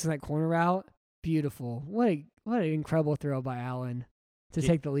Diggs in that corner route, beautiful. What an incredible throw by Allen to Can-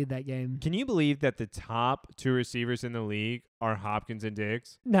 take the lead that game. Can you believe that the top 2 receivers in the league are Hopkins and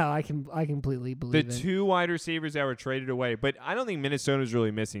Diggs? No, I completely The believe it. 2 wide receivers that were traded away, but I don't think Minnesota's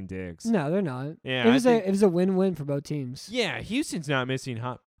really missing Diggs. No, they're not. Yeah, it was a win-win for both teams. Yeah, Houston's not missing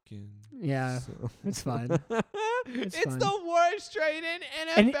Hopkins. Yeah, so. it's fine. It's fine. the worst trade in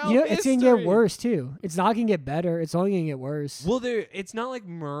And NFL you know, it's gonna get history. worse too. It's not gonna get better. It's only gonna get worse. Well, it's not like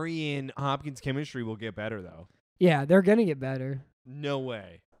Murray and Hopkins' chemistry will get better though. Yeah, they're gonna get better. No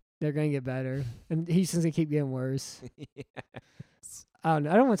way. They're gonna get better, and Houston's gonna keep getting worse. Yes. I don't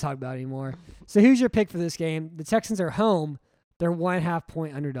know. I don't want to talk about it anymore. So who's your pick for this game? The Texans are home. They're 1.5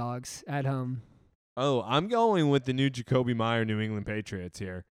 point underdogs at home. Oh, I'm going with the new Jacoby Meyer New England Patriots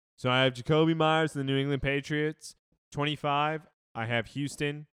here. So I have Jacoby Myers and the New England Patriots 25. I have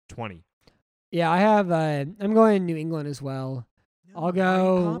Houston 20. Yeah, I have. I'm going New England as well. I'll why are you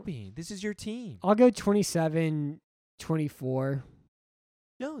go- copying? This is your team. I'll go 27-24.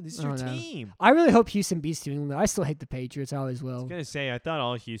 No, this is I your don't know. team. I really hope Houston beats New England. I still hate the Patriots. I always I will. was gonna say I thought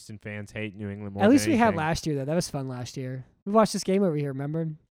all Houston fans hate New England more. At than least we had anything. last year though. That was fun last year. We watched this game over here. Remember?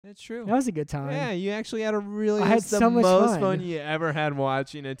 That's true. That was a good time. Yeah, you actually had a really. I had it's the so much most fun. you ever had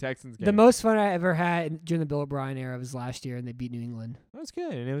watching a Texans game. The most fun I ever had during the Bill O'Brien era was last year, and they beat New England. That was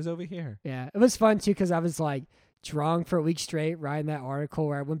good, and it was over here. Yeah, it was fun too because I was like drunk for a week straight writing that article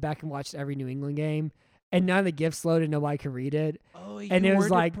where I went back and watched every New England game, and none of the gifts loaded, nobody could read it, Oh, And it was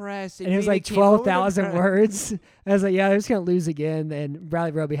like- depressed. and it was like 12,000 words. I was like, yeah, they're just gonna lose again. And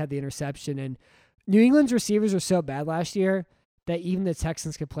Bradley Roby had the interception, and New England's receivers were so bad last year that even the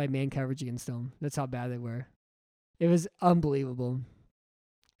Texans could play man coverage against them. That's how bad they were. It was unbelievable.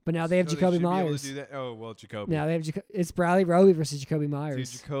 But now they have Jacoby Myers. Oh well, Jacoby. Now they have it's Bradley Roby versus Jacoby Dude,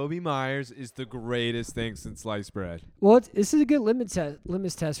 Myers. Jacoby Myers is the greatest thing since sliced bread. Well, this is a good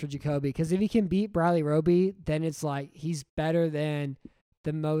litmus test for Jacoby because if he can beat Bradley Roby, then it's like he's better than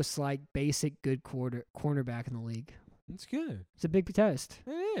the most like basic good cornerback in the league. It's good. It's a big test.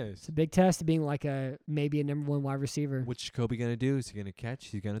 It is. It's a big test of being like maybe a number 1 wide receiver. What's Jacoby gonna do? Is he gonna catch?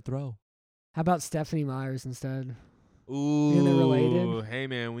 He's gonna throw. How about Stephanie Myers instead? Ooh, they're related? Hey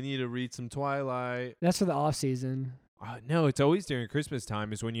man, we need to read some Twilight. That's for the off season. No, it's always during Christmas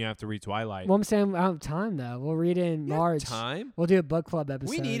time is when you have to read Twilight. Well, I'm saying I don't have time though. We'll read it in You have March. time? We'll do a book club episode.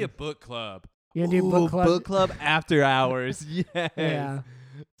 We need a book club. You gonna do Ooh, book club? Book club after hours. Yes. Yeah.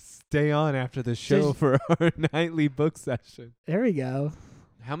 Stay on after the show for our nightly book session. There we go.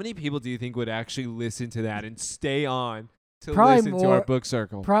 How many people do you think would actually listen to that and stay on to Probably listen to our more- book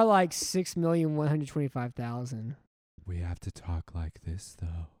circle? Probably like 6,125,000. We have to talk like this,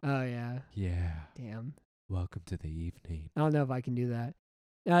 though. Oh, yeah. Yeah. Damn. Welcome to the evening. I don't know if I can do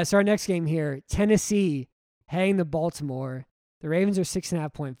that. So our next game here, Tennessee heading to Baltimore. The Ravens are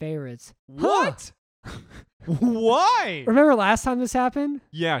 6.5-point favorites. What? Why? Remember last time this happened?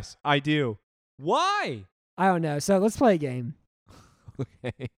 Yes, I do. Why? I don't know. So let's play a game.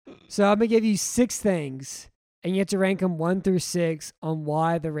 Okay. So I'm going to give you 6 things, and you have to rank them 1 through 6 on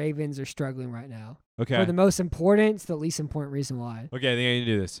why the Ravens are struggling right now. Okay. For the most important to the least important reason why. Okay, I think I need to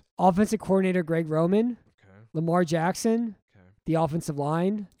do this. Offensive coordinator Greg Roman, Okay. Lamar Jackson, Okay. the offensive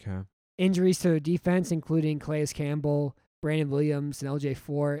line, Okay. injuries to their defense, including Calais Campbell, Brandon Williams, and LJ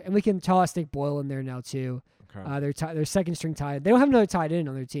Fort. And we can toss Nick Boyle in there now, too. Okay. Their second string tight end. They don't have another tight end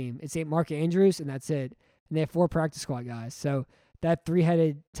on their team. It's Mark Andrews, and that's it. And they have 4 practice squad guys. So that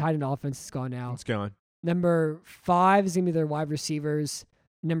 3-headed tight end offense is gone now. It's going. Number 5 is going to be their wide receivers.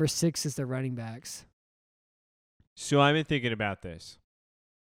 Number 6 is their running backs. So I've been thinking about this.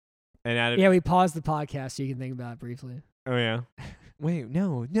 And out of Yeah, we paused the podcast so you can think about it briefly. Oh, yeah? Wait,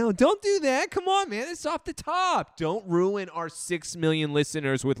 no, don't do that. Come on, man. It's off the top. Don't ruin our 6 million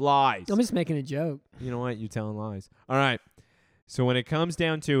listeners with lies. I'm just making a joke. You know what? You're telling lies. All right. So when it comes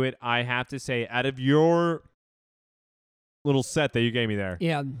down to it, I have to say, out of your little set that you gave me there,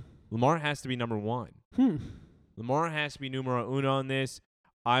 Yeah. Lamar has to be number 1. Lamar has to be numero uno on this.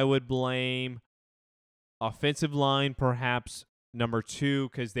 I would blame offensive line, perhaps number 2,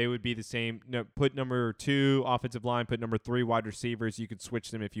 because they would be the same. No, put number 2 offensive line, put number 3 wide receivers. You could switch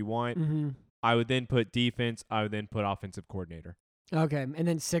them if you want. Mm-hmm. I would then put defense. I would then put offensive coordinator. Okay, and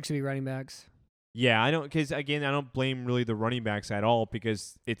then 6 would be running backs. Yeah, I don't, because again, I don't blame really the running backs at all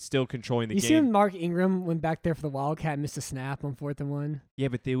because it's still controlling the You game. see when Mark Ingram went back there for the Wildcat and missed a snap on 4th and 1? Yeah,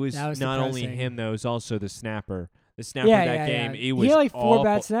 but it was, That was not only depressing. him though; it was also the snapper. The snapper Yeah, that yeah, game, yeah. it was He had like 4 awful.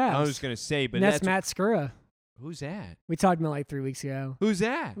 bad snaps. I was gonna say, but And that's Matt Skura. Who's that? We talked about like 3 weeks ago. Who's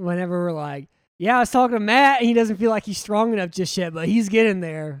that? Whenever we're like, yeah, I was talking to Matt, and he doesn't feel like he's strong enough just yet, but he's getting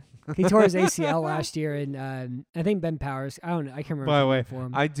there. He tore his ACL last year, and I think Ben Powers. I don't know. I can't remember. By the who way, played for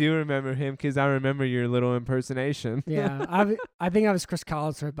him. I do remember him because I remember your little impersonation. Yeah, I think I was Chris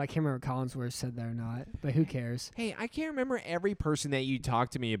Collinsworth, but I can't remember if Collinsworth said that or not. But who cares? Hey, I can't remember every person that you talk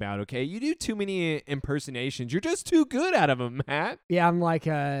to me about. Okay, you do too many impersonations. You're just too good at them, Matt. Yeah, I'm like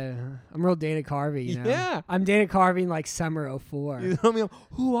I'm real Dana Carvey. You know? Yeah. I'm Dana Carvey in like summer '04. You know me?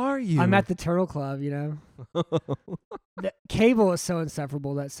 Who are you? I'm at the Turtle Club. You know, the Cable was so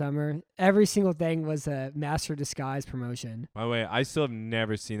insufferable that summer. Every single thing was a Master Disguise promotion. By the way, I still have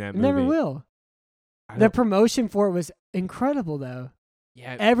never seen that movie. Never will. I The don't- promotion for it was incredible, though.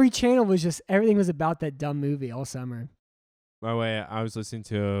 yeah. Every channel was just everything was about that dumb movie all summer. By the way, I was listening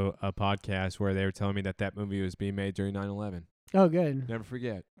to a podcast where they were telling me that movie was being made during 9/11. Oh, good, Never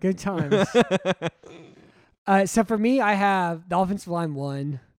forget. good times. So for me, I have the offensive line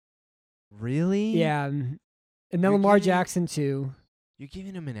 1. Really? Yeah, and then You're Lamar giving- Jackson 2, You're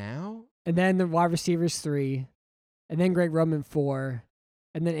giving him an out? and then the wide receivers 3, and then Greg Roman 4,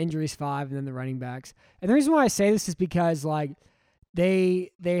 and then injuries 5, and then the running backs. And the reason why I say this is because like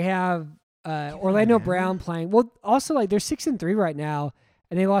they have Orlando man. Brown playing. Well, also like they're 6-3 right now,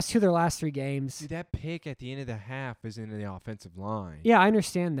 and they lost 2 of their last 3 games. Dude, that pick at the end of the half is in the offensive line. Yeah, I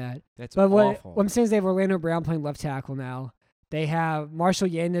understand that. That's But awful. what I'm saying is they have Orlando Brown playing left tackle now. They have Marshall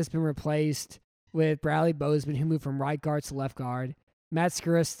Yanda's been replaced with Bradley Bozeman, who moved from right guard to left guard. Matt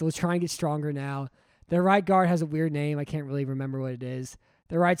Skura still trying to get stronger now. Their right guard has a weird name. I can't really remember what it is.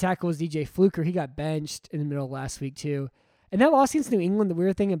 Their right tackle is DJ Fluker. He got benched in the middle of last week, too. And that loss against New England, the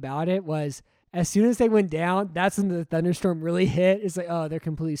weird thing about it was as soon as they went down, that's when the thunderstorm really hit. It's like, oh, they're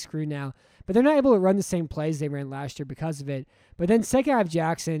completely screwed now. But they're not able to run the same plays they ran last year because of it. But then second, I have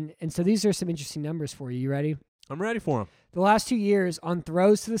Jackson. And so these are some interesting numbers for you. You ready? I'm ready for him. The last 2 years on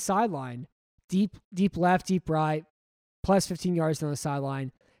throws to the sideline, deep left, deep right, plus 15 yards on the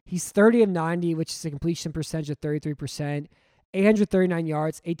sideline. He's 30 of 90, which is a completion percentage of 33%, 839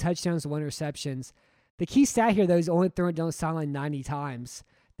 yards, 8 touchdowns, 1 receptions. The key stat here, though, is only thrown down the sideline 90 times.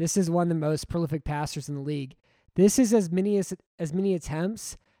 This is one of the most prolific passers in the league. This is as many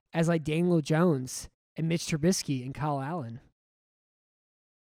attempts as like Daniel Jones and Mitch Trubisky and Kyle Allen.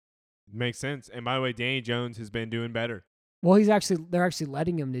 Makes sense. And by the way, Danny Jones has been doing better. Well, they're actually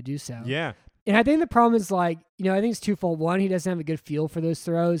letting him to do so. Yeah. And I think the problem is like, I think it's twofold. One, he doesn't have a good feel for those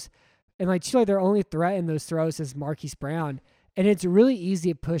throws. And like, two, like their only threat in those throws is Marquise Brown. And it's really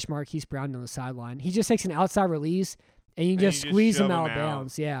easy to push Marquise Brown down the sideline. He just takes an outside release and you just squeeze him out of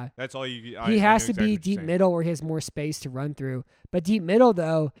bounds. Yeah. That's all you He has to be deep middle where he has more space to run through. But deep middle,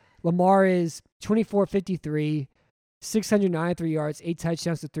 though, Lamar is 24-53, 693 yards, 8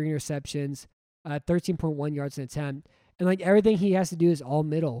 touchdowns to 3 interceptions, 13.1 yards an attempt. And like everything he has to do is all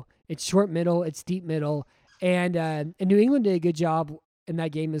middle. It's short middle, it's deep middle. And New England did a good job in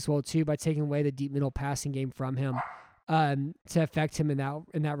that game as well too by taking away the deep middle passing game from him to affect him in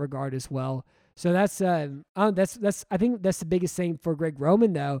that regard as well. So that's I think that's the biggest thing for Greg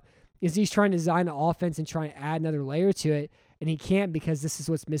Roman though, is he's trying to design an offense and trying to add another layer to it, and he can't because this is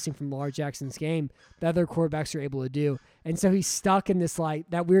what's missing from Lamar Jackson's game that other quarterbacks are able to do. And so he's stuck in this like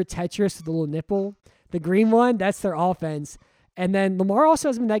that weird Tetris with the little nipple, the green one. That's their offense. And then Lamar also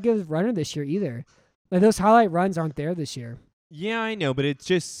hasn't been that good of a runner this year either. Like those highlight runs aren't there this year. Yeah, I know, but it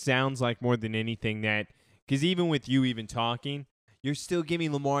just sounds like more than anything that because even with you even talking, you're still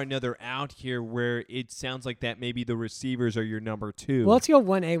giving Lamar another out here where it sounds like that maybe the receivers are your number 2. Well, let's go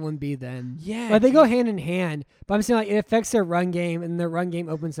 1A, 1B then. Yeah. Like they go hand in hand, but I'm saying like it affects their run game, and their run game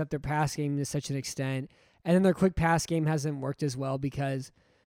opens up their pass game to such an extent. And then their quick pass game hasn't worked as well because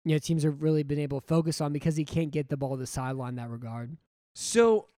teams have really been able to focus on because he can't get the ball to the sideline in that regard.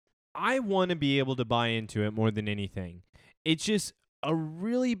 So I want to be able to buy into it more than anything. It's just a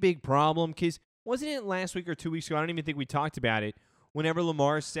really big problem because wasn't it last week or 2 weeks ago? I don't even think we talked about it. Whenever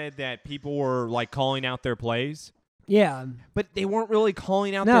Lamar said that people were like calling out their plays. Yeah. But they weren't really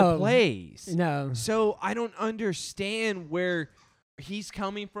calling out their plays. No. So I don't understand where he's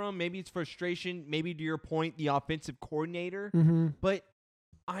coming from. Maybe it's frustration. Maybe to your point, the offensive coordinator. Mm-hmm. But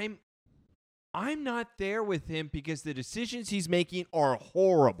I'm not there with him because the decisions he's making are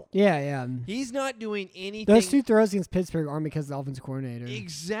horrible. Yeah. He's not doing anything. Those 2 throws against Pittsburgh aren't because of the offensive coordinator.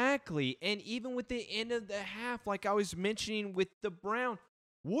 Exactly. And even with the end of the half, like I was mentioning with the Brown,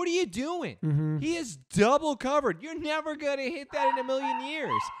 what are you doing? Mm-hmm. He is double covered. You're never going to hit that in a million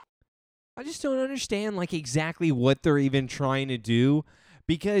years. I just don't understand like exactly what they're even trying to do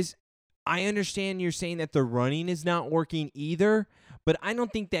because I understand you're saying that the running is not working either, but I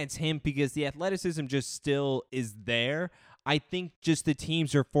don't think that's him because the athleticism just still is there. I think just the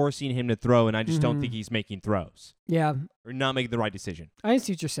teams are forcing him to throw, and I just don't think he's making throws. Yeah. Or not making the right decision. I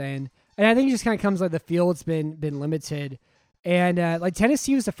see what you're saying. And I think it just kind of comes like the field's been limited. And like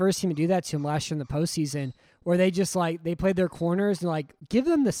Tennessee was the first team to do that to him last year in the postseason, where they just like they played their corners and like give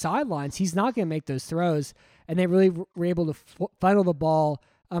them the sidelines. He's not going to make those throws, and they really were able to funnel the ball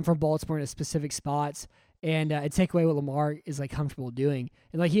from Baltimore into specific spots and take away what Lamar is like comfortable doing.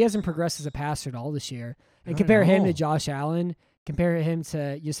 And like he hasn't progressed as a passer at all this year. And compare him to Josh Allen, compare him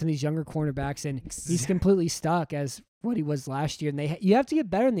to just some of these younger cornerbacks, and he's completely stuck as what he was last year. And you have to get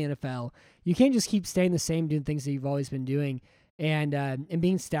better in the NFL. You can't just keep staying the same, doing things that you've always been doing. And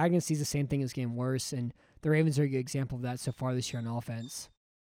being stagnant is the same thing as getting worse. And the Ravens are a good example of that so far this year on offense.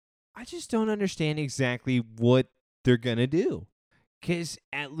 I just don't understand exactly what they're going to do. Because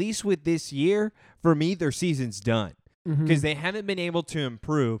at least with this year, for me, their season's done. Because they haven't been able to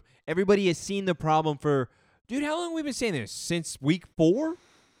improve. Everybody has seen the problem for, dude, how long have we been saying this? Since week 4?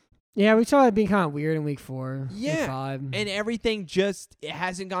 Yeah, we saw it being kind of weird in week 4, yeah. week 5. And everything just it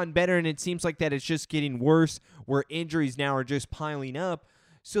hasn't gotten better, and it seems like that it's just getting worse, where injuries now are just piling up.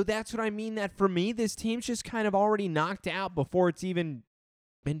 So that's what I mean, that for me, this team's just kind of already knocked out before it's even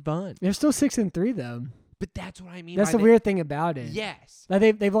been fun. They're still 6-3, though. But that's what I mean. That's the weird thing about it. Yes.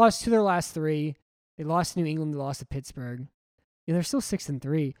 Like they've lost 2 of their last 3. They lost to New England. They lost to Pittsburgh. Yeah, they're still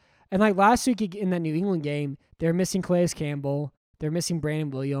 6-3. And like last week in that New England game, they're missing Calais Campbell. They're missing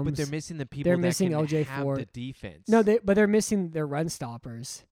Brandon Williams. But they're missing the people they're that missing can LJ have Ford. the defense. No, but they're missing their run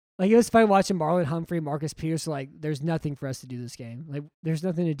stoppers. Like it was fun watching Marlon Humphrey, Marcus Peters. Like there's nothing for us to do this game. Like there's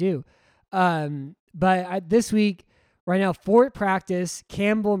nothing to do. But this week, right now, Fort practice.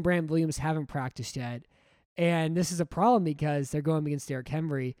 Campbell and Brandon Williams haven't practiced yet. And this is a problem because they're going against Derrick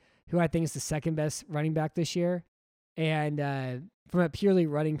Henry, who I think is the second best running back this year. And from a purely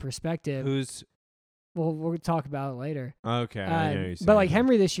running perspective, we'll talk about it later. Okay. I know you're but like saying.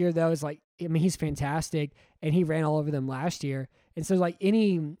 Henry this year, though, is like, I mean, he's fantastic, and he ran all over them last year. And so like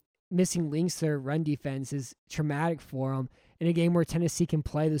any missing links to their run defense is traumatic for them in a game where Tennessee can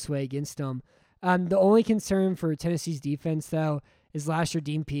play this way against them. The only concern for Tennessee's defense, though, is last year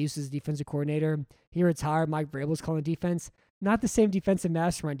Dean Pease was defensive coordinator. He retired. Mike Vrabel's calling defense. Not the same defensive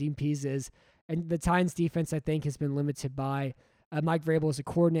mastermind Dean Pease is. And the Titans' defense, I think, has been limited by Mike Vrabel as a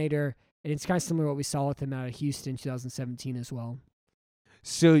coordinator. And it's kind of similar to what we saw with him out of Houston in 2017 as well.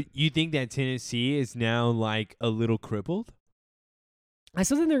 So you think that Tennessee is now like a little crippled? I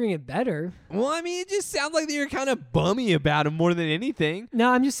still think they're going to get better. Well, I mean, it just sounds like you're kind of bummy about them more than anything.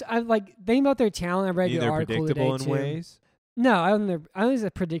 No, I'm like thinking about their talent. I read They're your article predictable today in too. ways. No, I don't think it's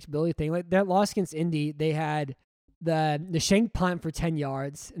a predictability thing. Like that loss against Indy, they had the shank punt for 10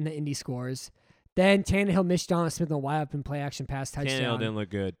 yards in the Indy scores. Then Tannehill missed Donovan Smith on a wide open play action pass touchdown. Tannehill didn't look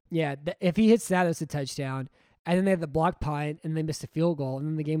good. Yeah, if he hits that, it's a touchdown. And then they had the block punt, and they missed a field goal, and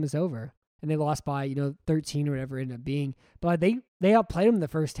then the game was over. And they lost by 13 or whatever it ended up being. But they outplayed them in the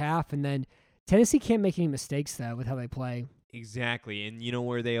first half, and then Tennessee can't make any mistakes though with how they play. Exactly. And you know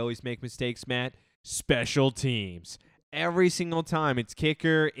where they always make mistakes, Matt? Special teams. Every single time. It's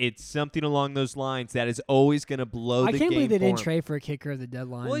kicker. It's something along those lines that is always going to blow the game. I can't believe they didn't for 'em. trade for a kicker at the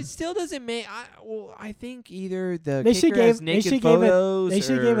deadline. Well, it still doesn't make. I think either the They kicker should has give naked photos. they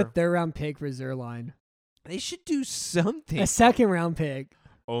should give a or- third-round pick for Zerline. They should do something. A second-round pick.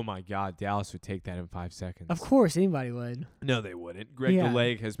 Oh my God, Dallas would take that in 5 seconds. Of course, anybody would. No, they wouldn't. Greg Yeah. the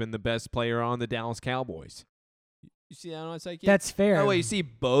Leg has been the best player on the Dallas Cowboys. You see that onside kick? That's fair. Oh wait, you see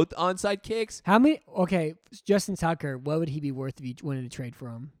both onside kicks? How many? Okay, Justin Tucker. What would he be worth if you wanted to trade for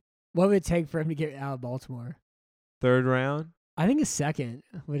him? What would it take for him to get out of Baltimore? 3rd round. I think a second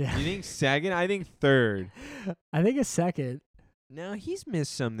would. You think second? I think 3rd. I think a second. No, he's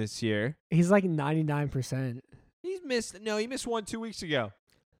missed some this year. He's like 99%. He missed one 2 weeks ago.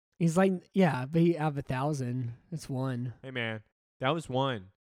 He's like, yeah, but he out of 1,000. That's one. Hey man, that was one.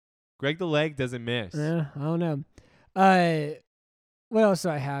 Greg the Leg doesn't miss. I don't know. What else do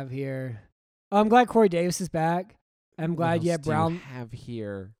I have here? I'm glad Corey Davis is back. I'm What glad else you have do you Brown. have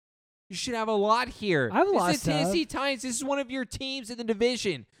here? You should have a lot here. I have a This lot of is the Tennessee Titans. This is one of your teams in the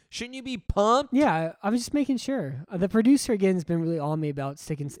division. Shouldn't you be pumped? Yeah, I was just making sure. The producer again has been really on me about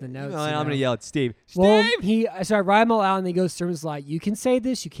sticking to the notes. Well, you I'm know. gonna yell at Steve. Well, Steve! so I write them all out, and he goes through and is like, "You can say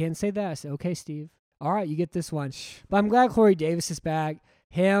this, you can say that." I said, "Okay, Steve. All right, you get this one." But I'm glad Corey Davis is back.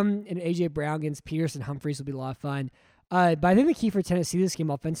 Him and AJ Brown against Pierce and Humphreys will be a lot of fun. But I think the key for Tennessee this game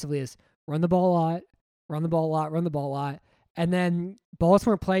offensively is run the ball a lot, run the ball a lot, run the ball a lot, and then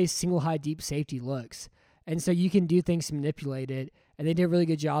Baltimore plays single high deep safety looks, and so you can do things to manipulate it. And they did a really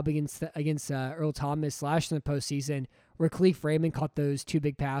good job against Earl Thomas last year in the postseason, where Khalif Raymond caught those 2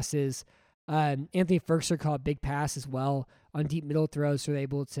 big passes. Anthony Ferguson caught a big pass as well on deep middle throws, so they're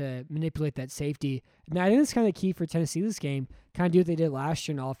able to manipulate that safety. And I think that's kind of the key for Tennessee this game. Kind of do what they did last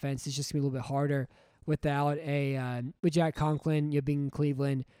year in offense. It's just going to be a little bit harder without with Jack Conklin being in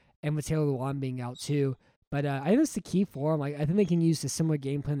Cleveland and with Taylor Lewan being out too. But I think that's the key for them. Like, I think they can use a similar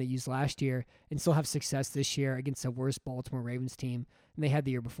game plan they used last year and still have success this year against the worst Baltimore Ravens team than they had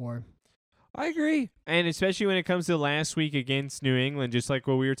the year before. I agree. And especially when it comes to last week against New England, just like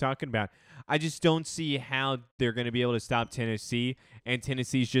what we were talking about. I just don't see how they're going to be able to stop Tennessee, and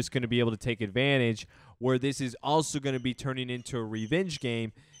Tennessee's just going to be able to take advantage, where this is also going to be turning into a revenge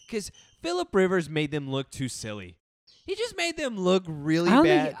game because Phillip Rivers made them look too silly. He just made them look really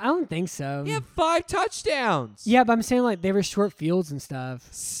bad. I don't think so. He had 5 touchdowns. Yeah, but I'm saying like they were short fields and stuff.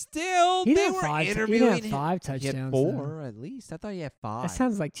 Still, He they didn't were have 5. He interviewing didn't have 5 him. touchdowns. He had though. 4 at least. I thought he had 5. That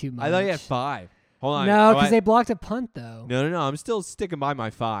sounds like too much. I thought he had 5. Hold on. No, Oh, because they blocked a punt though. No. I'm still sticking by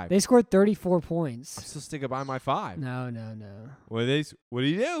my 5. They scored 34 I'm points. still sticking by my 5. No. What did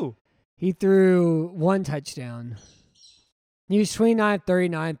he do? He threw 1 touchdown. He was 29,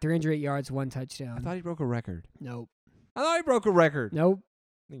 39, 308 yards, 1 touchdown. I thought he broke a record. Nope. I thought he broke a record. Nope.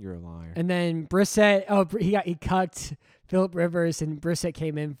 I think you're a liar. And then Brissett, he cucked Phillip Rivers, and Brissett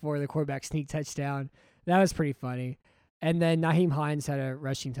came in for the quarterback sneak touchdown. That was pretty funny. And then Naheem Hines had a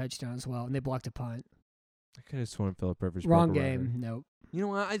rushing touchdown as well, and they blocked a punt. I could have sworn Phillip Rivers Wrong broke a game. record. Nope. You know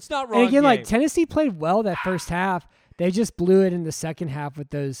what? It's not wrong. And again, game. like Tennessee played well that first half. They just blew it in the second half with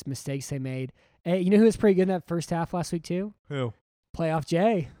those mistakes they made. And you know who was pretty good in that first half last week too? Who? Playoff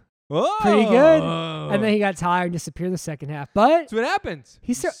Jay. Oh, Pretty good. And then he got tired and disappeared in the second half. But that's what happens.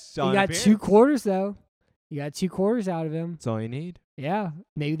 he Saw got an 2 appearance. quarters though. You got 2 quarters out of him. That's all you need. Yeah.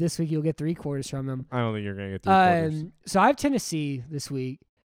 Maybe this week you'll get 3 quarters from him. I don't think you're gonna get 3 quarters. So I have Tennessee this week.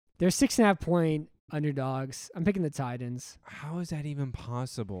 They're 6.5 point underdogs. I'm picking the Titans. How is that even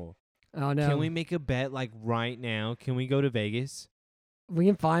possible? I don't know. Can we make a bet like right now? Can we go to Vegas? We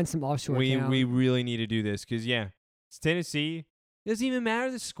can find some offshore account. We really need to do this because it's Tennessee. It doesn't even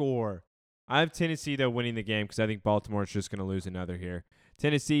matter the score. I have Tennessee though winning the game because I think Baltimore is just going to lose another here.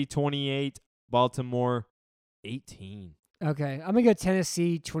 Tennessee 28, Baltimore 18. Okay, I'm gonna go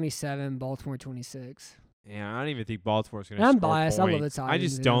Tennessee 27, Baltimore 26. Yeah, I don't even think Baltimore's going to. I'm score biased. I love points. the I Titans,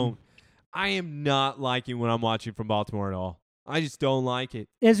 just man. don't. I am not liking what I'm watching from Baltimore at all. I just don't like it.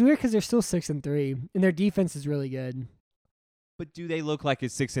 It's weird because they're still 6-3, and their defense is really good. But do they look like a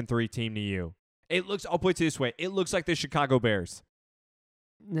 6-3 team to you? It looks. I'll put it this way: it looks like the Chicago Bears.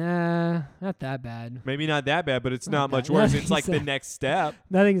 Nah, not that bad. Maybe not that bad, but it's Not not much bad. worse. Nothing's It's like the that- next step.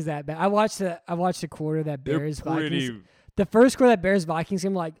 Nothing's that bad. I watched the quarter of that They're Bears pretty. Vikings. The first quarter of that Bears Vikings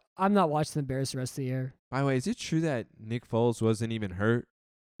game, like I'm not watching the Bears the rest of the year. By the way, is it true that Nick Foles wasn't even hurt?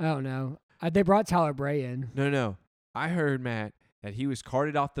 I don't know. They brought Tyler Bray in. No. I heard, Matt, that he was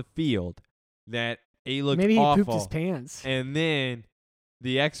carted off the field, that He looked Maybe he awful. pooped his pants. And then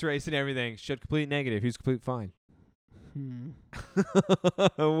the X-rays and everything showed complete negative. He was complete fine.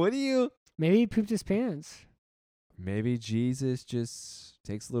 What do you? Maybe he pooped his pants. Maybe Jesus just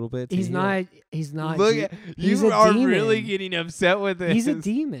takes a little bit. To He's heal. not. He's not. Look, he's you a are demon. really getting upset with this. He's a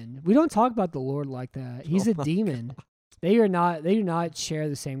demon. We don't talk about the Lord like that. He's Oh a my demon. They are not. They do not share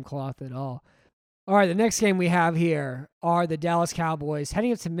the same cloth at all. All right, the next game we have here are the Dallas Cowboys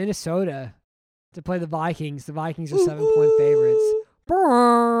heading up to Minnesota to play the Vikings. The Vikings are 7-point favorites.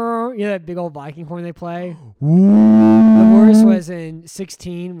 Brrr. You know that big old Viking horn they play? The worst was in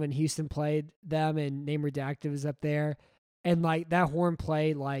 16 when Houston played them and Name Redacted was up there. And like that horn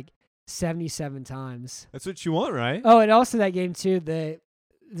played like 77 times. That's what you want, right? Oh, and also that game too,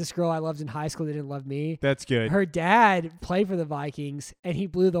 this girl I loved in high school that didn't love me. That's good. Her dad played for the Vikings, and he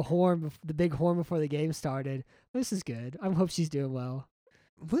blew the horn, the big horn before the game started. This is good. I hope she's doing well.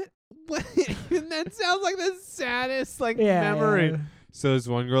 What? That sounds like the saddest Yeah. memory. So there's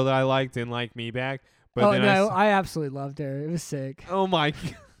one girl that I liked didn't like me back. But Oh then no, I absolutely loved her. It was sick. oh my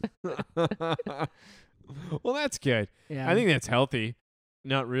god. Well, that's good. Yeah, I think that's healthy.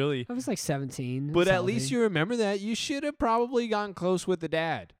 Not really. I was like 17. But It's at healthy. least you remember that. You should have probably gotten close with the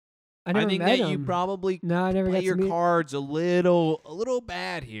dad. I never think met that you him. probably No, I never play got your to meet. cards a little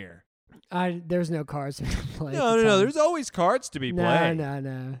bad here. There's no cards to play. No. There's always cards to be played.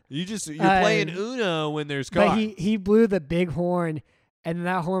 No. You're playing Uno when there's cards. But he blew the big horn, and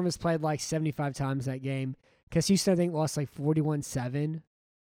that horn was played like 75 times that game because Houston I think lost like 41-7.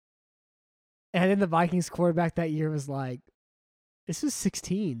 And then the Vikings quarterback that year was like, this was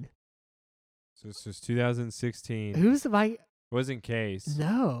 16. So this was 2016. Who was the Viking? Wasn't Case.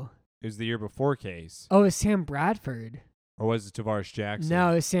 No. It was the year before Case. Oh, it was Sam Bradford. Or was it Tavares Jackson?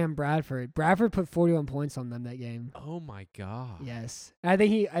 No, it was Sam Bradford. Bradford put 41 points on them that game. Oh my god. Yes. I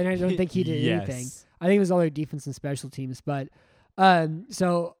don't think he did anything. Yes. I think it was all their defense and special teams. But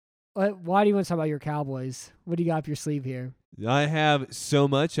so why do you want to talk about your Cowboys? What do you got up your sleeve here? I have so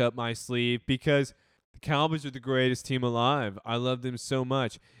much up my sleeve because the Cowboys are the greatest team alive. I love them so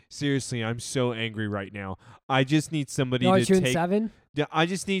much. Seriously, I'm so angry right now. I just need somebody Y'all are to 2-7? Yeah, I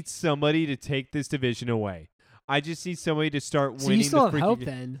just need somebody to take this division away. I just need somebody to start So winning. you still the have hope freaking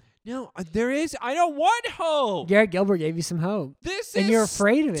then? No, there is. I don't want hope. Garrett Gilbert gave you some hope. This And is you're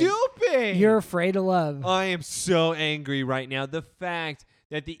afraid of it. stupid. You're afraid of love. I am so angry right now. The fact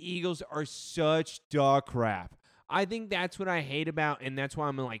that the Eagles are such dog crap. I think that's what I hate about, and that's why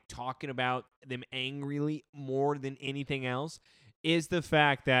I'm like talking about them angrily more than anything else, is the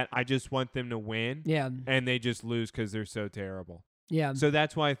fact that I just want them to win, Yeah. and they just lose because they're so terrible. Yeah. So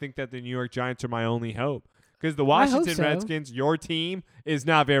that's why I think that the New York Giants are my only hope. Because the I hope Washington so. Redskins, your team, is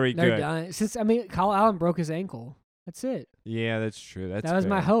not very They're good. done. Kyle Allen broke his ankle. That's it. Yeah, that's true. That's That was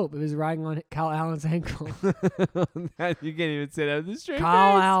my fair. hope. It was riding on Kyle Allen's ankle. You can't even say that with a straight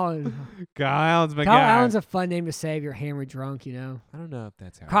Kyle face. Allen. Kyle Allen's my Kyle guy. Allen's a fun name to say if you're hammered drunk, you know. I don't know if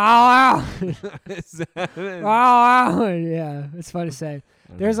that's how. Kyle Allen. Is that- Kyle Allen. Yeah, it's fun to say. I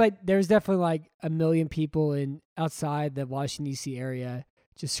don't There's know. there's definitely like 1 million people in outside the Washington D.C. area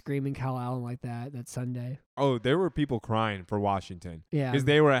just screaming Kyle Allen like that Sunday. Oh, there were people crying for Washington Yeah. because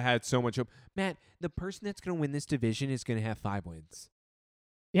they had so much hope. Matt, the person that's going to win this division is going to have 5 wins.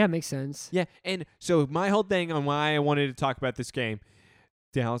 Yeah, makes sense. Yeah, and so my whole thing on why I wanted to talk about this game,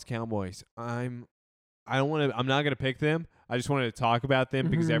 Dallas Cowboys. I'm not going to pick them. I just wanted to talk about them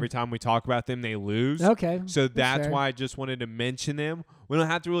because Mhm. every time we talk about them, they lose. Okay. So that's fair. why I just wanted to mention them. We don't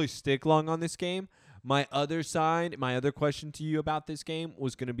have to really stick long on this game. My other question to you about this game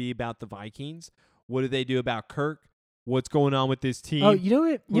was going to be about the Vikings. What do they do about Kirk? What's going on with this team? Oh, you know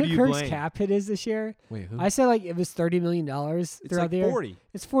what? Who You do know you Kirk's blame? cap hit is this year? Wait, who? I said like it was $30 million it's throughout like the year. 40.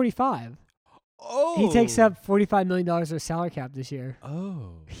 It's 45. Oh. He takes up $45 million of salary cap this year.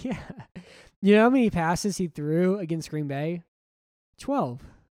 Oh. Yeah. You know how many passes he threw against Green Bay? 12.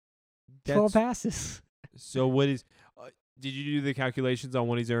 12 That's- passes. So what is did you do the calculations on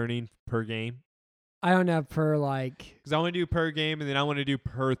what he's earning per game? I don't know per like. Because I want to do per game and then I want to do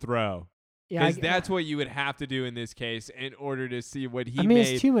per throw. Yeah, Because that's what you would have to do in this case in order to see what he I mean, made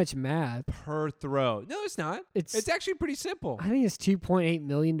it's too much math. per throw. No, it's not. It's actually pretty simple. I think it's $2.8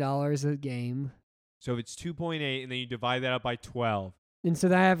 million a game. So if it's 2.8 and then you divide that up by 12. And so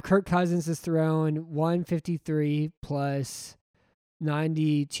I have Kirk Cousins has thrown 153 plus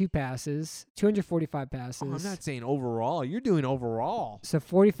 92 passes, 245 passes. Oh, I'm not saying overall. You're doing overall. So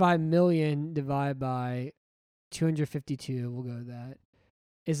 45 million divided by 252, we'll go with that,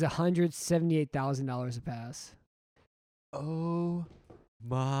 is $178,000 a pass. Oh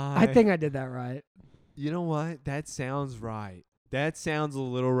my. I think I did that right. You know what? That sounds right. That sounds a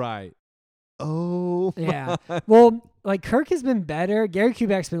little right. Oh, Yeah. Well, like Kirk has been better. Gary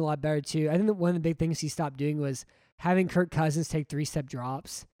Kubiak's been a lot better too. I think that one of the big things he stopped doing was having Kirk Cousins take 3-step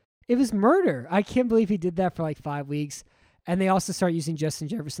drops. It was murder. I can't believe he did that for like 5 weeks. And they also started using Justin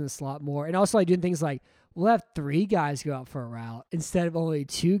Jefferson in the slot more. And also like doing things like we'll have 3 guys go out for a route instead of only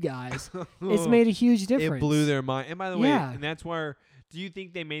 2 guys. It's made a huge difference. It blew their mind. And by the way, Yeah. and that's where, do you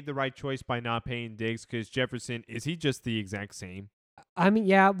think they made the right choice by not paying Diggs? Because Jefferson, is he just the exact same? I mean,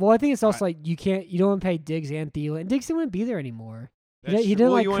 yeah. Well, I think it's also like you don't want to pay Diggs and Thielen. Diggs didn't want to be there anymore. He That's didn't true.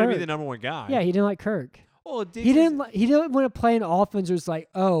 Well, like you want to be Kirk. the number one guy. Yeah, he didn't like Kirk. Oh, Diggs He didn't want to play an offense where it's like,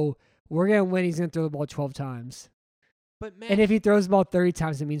 oh, we're gonna win. He's gonna throw the ball 12 times, But man, and if he throws the ball 30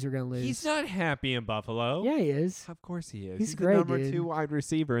 times, it means we're gonna lose. he's not happy in Buffalo. Yeah, he is. Of course he is. He's the great, number dude. 2 wide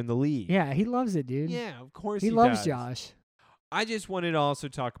receiver in the league. Yeah, he loves it, dude. Yeah, of course he he loves does. Josh. I just wanted to also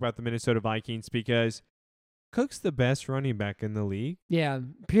talk about the Minnesota Vikings because Cook's the best running back in the league. Yeah,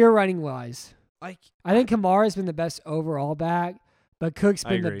 pure running wise. Like, I think Kamara's been the best overall back, but Cook's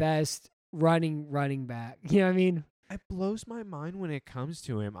I been the agree. best running back. You know what I mean? it blows my mind when it comes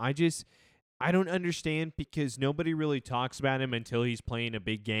to him. I don't understand because nobody really talks about him until he's playing a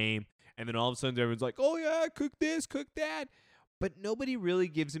big game. And then all of a sudden everyone's like, oh, yeah, cook this, cook that. But nobody really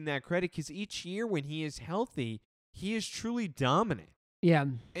gives him that credit because each year when he is healthy, he is truly dominant. Yeah.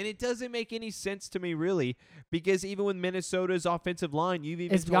 And it doesn't make any sense to me, really, because even with Minnesota's offensive line, you've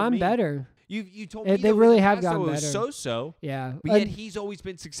even It's told gotten me, better. You told They me that really in the have past, gotten though, it was better. so-so, Yeah. but yet he's always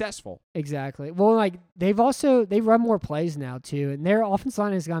been successful. Exactly. Well, like they run more plays now too, and their offensive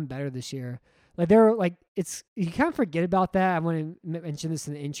line has gotten better this year. Like they're like you kind of forget about that. I want to mention this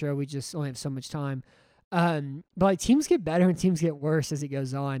in the intro. We just only have so much time. But like teams get better and teams get worse as it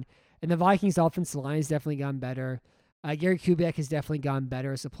goes on. And the Vikings offensive line has definitely gotten better. Gary Kubiak has definitely gotten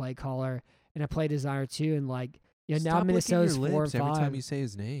better as a play caller and a play designer too. And like now Stop Minnesota's licking your 4 and lips every 5. time you say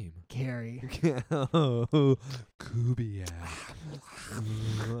his name. Gary. Oh, Kubiak.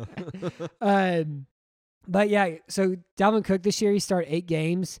 But yeah, so Dalvin Cook this year he started 8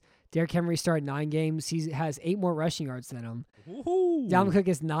 games. Derrick Henry started 9 games. He has 8 more rushing yards than him. Woohoo. Dalvin Cook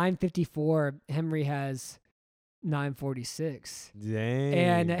has 954. Henry has 946. Dang.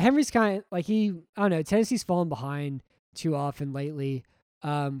 And Henry's kind of like I don't know. Tennessee's fallen behind too often lately.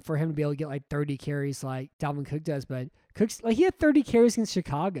 For him to be able to get like 30 carries like Dalvin Cook does, but Cook's like he had 30 carries against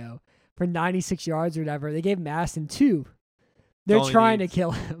Chicago for 96 yards or whatever. They gave Maston 2. They're all he trying needs. to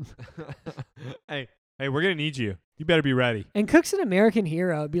kill him. hey, we're going to need you. You better be ready. And Cook's an American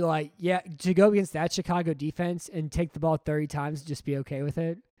hero. It'd be like, yeah, to go against that Chicago defense and take the ball 30 times and just be okay with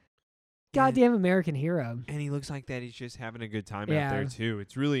it. Goddamn American hero. And he looks like that he's just having a good time out Yeah. there, too.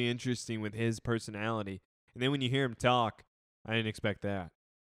 It's really interesting with his personality. And then when you hear him talk, I didn't expect that.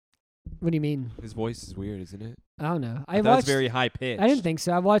 What do you mean? His voice is weird, isn't it? I don't know. I thought it was very high-pitched. I didn't think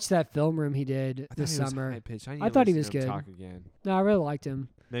so. I watched that film room he did I this thought he summer. was high-pitched. I need to thought he listen was to him good. talk again. No, I really liked him.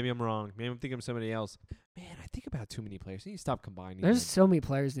 Maybe I'm wrong. Maybe I'm thinking of somebody else. Man, I think about too many players. I need to stop combining There's them. so many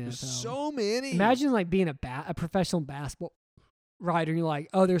players in the There's NFL. so many. Imagine like being a professional basketball writer and you're like,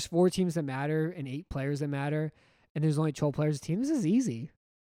 oh, there's 4 teams that matter and 8 players that matter, and there's only 12 players a team. This is easy.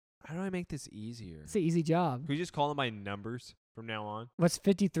 How do I make this easier? It's an easy job. Can we just call them by numbers from now on? What's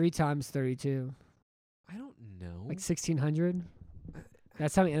 53 times 32? I don't know. Like 1,600?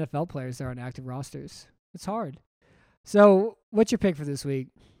 That's how many NFL players there are on active rosters. It's hard. So, what's your pick for this week?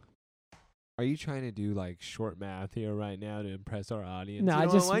 Are you trying to do like short math here right now to impress our audience? No, You I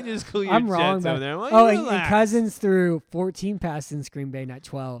know just- what? Why don't you just cool your I'm wrong jets about over there. Why Oh, don't you and relax? Cousins threw 14 passes in Green Bay, not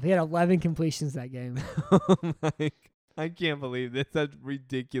 12. He had 11 completions that game. Oh my! I can't believe this. That's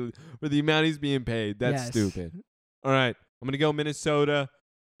ridiculous. For the amount he's being paid, that's Yes. stupid. All right, I'm gonna go Minnesota.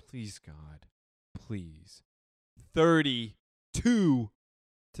 Please God, please. 32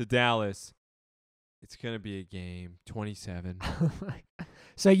 to Dallas. It's gonna be a game. 27.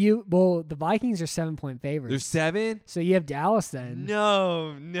 So the Vikings are 7-point favorites. There's 7. So you have Dallas then.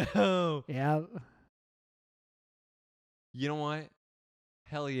 No. Yeah. You know what?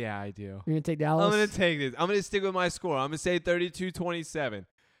 Hell yeah, I do. You're going to take Dallas? I'm going to take this. I'm going to stick with my score. I'm going to say 32-27.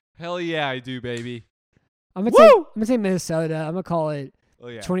 Hell yeah, I do, baby. I'm gonna take Minnesota. I'm going to call it Oh,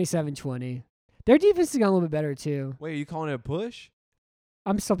 yeah. 27-20. Their defense has gotten a little bit better too. Wait, are you calling it a push?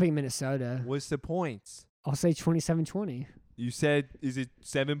 I'm still picking Minnesota. What's the points? I'll say 27-20. You said, is it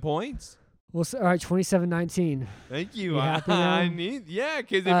 7 points? All right, 27-19. Thank you. You happy I now? need, yeah,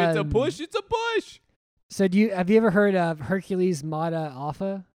 because if it's a push, it's a push. So have you ever heard of Hercules Mata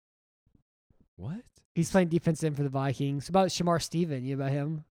Alpha? What? He's playing defense end for the Vikings. About Shamar Stephen. You know about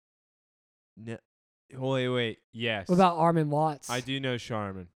him? No. Wait. Yes. What about Armin Watts? I do know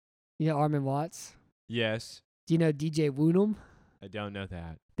Sharman. You know Armin Watts? Yes. Do you know DJ Woonham? I don't know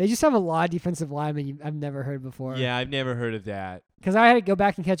that. They just have a lot of defensive linemen I've never heard before. Yeah, I've never heard of that. Because I had to go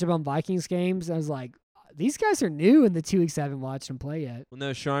back and catch up on Vikings games. I was like, these guys are new in the 2 weeks I haven't watched them play yet. Well,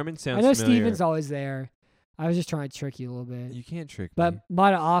 no, Sharman sounds I know familiar. Steven's always there. I was just trying to trick you a little bit. You can't trick But me.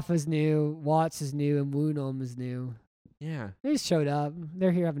 Mataafa's new, Watts is new, and Woonham is new. Yeah. They just showed up.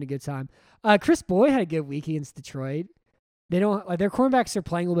 They're here having a good time. Chris Boyd had a good week against Detroit. They don't their cornerbacks are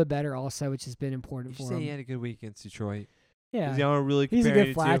playing a little bit better also, which has been important Did you for say them. he had a good week against Detroit? Yeah, Y'all are really he's a comparing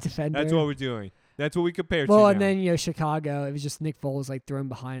good it flat to. defender. That's what we're doing. That's what we compare to well, now. and then Chicago. It was just Nick Foles like throwing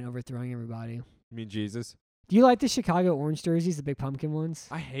behind and overthrowing everybody. You mean Jesus? Do you like the Chicago orange jerseys, the big pumpkin ones?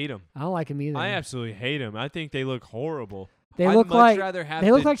 I hate them. I don't like them either. I absolutely hate them. I think they look horrible. They I'd look much like rather have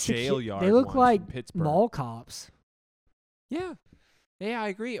they look the like jail secu- yard they look ones like from Pittsburgh. mall cops. Yeah. Yeah, I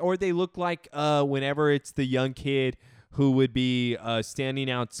agree. Or they look like whenever it's the young kid who would be standing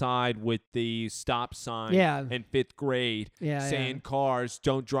outside with the stop sign Yeah. in 5th grade saying cars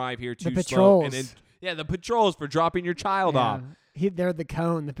don't drive here too The slow. And patrols. then the patrols for dropping your child off. They're the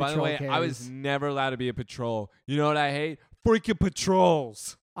cone. The patrol By the way, carries. I was never allowed to be a patrol. You know what I hate? Freaking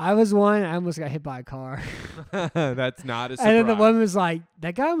patrols. I was one. I almost got hit by a car. That's not a surprise. And then the woman was like,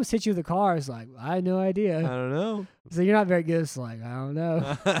 "That guy almost hit you with a car." I was like, "I had no I idea." don't know. So you're not very good. It's like, I don't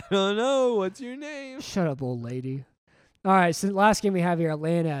know. I don't know. What's your name? Shut up, old lady. All right, so the last game we have here,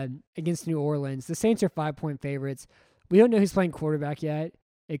 Atlanta against New Orleans. The Saints are 5-point favorites. We don't know who's playing quarterback yet.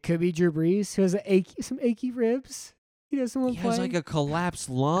 It could be Drew Brees, who has some achy ribs. He doesn't want He to play. has like a collapsed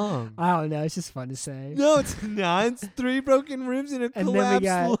lung. I don't know. It's just fun to say. No, it's not. It's 3 broken ribs and a And then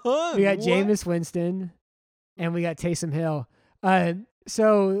collapsed lung. We got What? Jameis Winston, and we got Taysom Hill.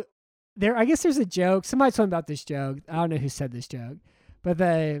 So I guess there's a joke. Somebody told me about this joke. I don't know who said this joke, but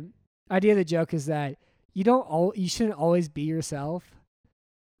the idea of the joke is that you shouldn't always be yourself.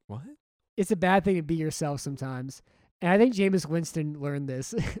 What? It's a bad thing to be yourself sometimes. And I think Jameis Winston learned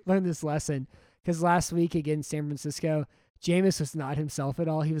this lesson because last week against San Francisco, Jameis was not himself at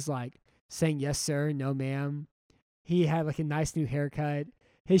all. He was like saying yes sir, no ma'am. He had like a nice new haircut.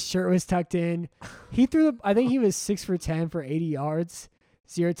 His shirt was tucked in. He I think he was 6 for 10 for 80 yards,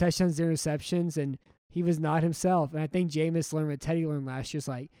 0 touchdowns, 0 interceptions, and he was not himself. And I think Jameis learned what Teddy learned last year. It's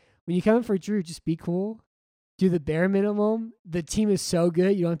like, when you come in for Drew, just be cool. Do the bare minimum. The team is so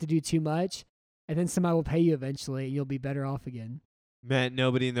good, you don't have to do too much. And then somebody will pay you eventually, and you'll be better off again. Man,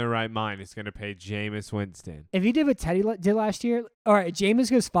 nobody in their right mind is going to pay Jameis Winston. If you did what Teddy did last year, all right,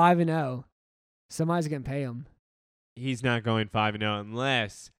 Jameis goes 5-0. Somebody's going to pay him. He's not going 5-0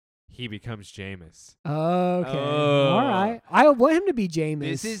 unless he becomes Jameis. Okay. Oh. All right. I want him to be Jameis.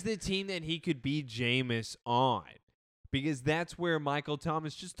 This is the team that he could be Jameis on. Because that's where Michael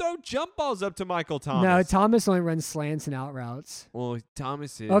Thomas just throw jump balls up to Michael Thomas. No, Thomas only runs slants and out routes. Well,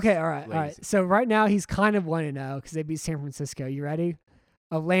 Thomas is Okay, all right. lazy. So right now he's kind of 1-0 because they beat San Francisco. You ready?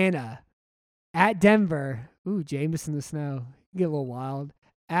 Atlanta at Denver. Ooh, Jameis in the snow. Get a little wild.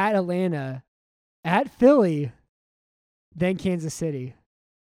 At Atlanta, at Philly, then Kansas City.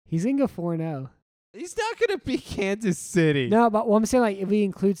 He's gonna go 4-0. He's not going to be Kansas City. No, but I'm saying like if we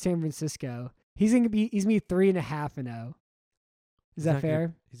include San Francisco, he's gonna be 3.5-0. Is that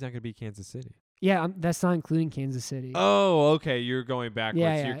fair? He's not going to be Kansas City. Yeah, that's not including Kansas City. Oh, okay. You're going backwards.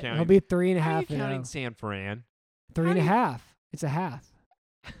 yeah, You're yeah. counting. He'll be How are you 3.5-0. counting San Fran? 3.5. It's a half.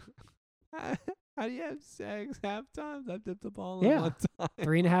 How do you have 6 half times? I've dipped the ball in Yeah. one time.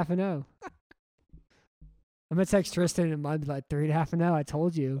 3.5-0. I'm gonna text Tristan in a month like 3.5-0. I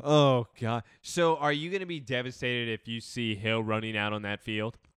told you. Oh, God. So are you going to be devastated if you see Hill running out on that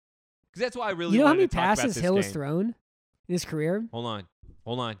field? Because that's why I really You know how wanted many to talk about passes this Hill has game. thrown in his career? Hold on.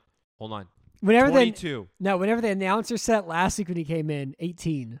 Whenever 22. whenever the announcer said last week when he came in,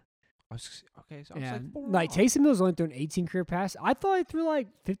 18. Okay, so I was Yeah, like 4 like off. Taysom Hill's only thrown 18 career passes. I thought he threw like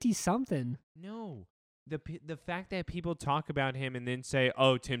 50 something. No. The fact that people talk about him and then say,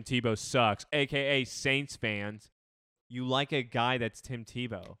 oh, Tim Tebow sucks, a.k.a. Saints fans, you like a guy that's Tim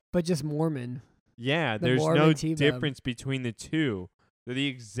Tebow. But just Mormon. Yeah, The there's Mormon no Tebow. difference between the two. They're the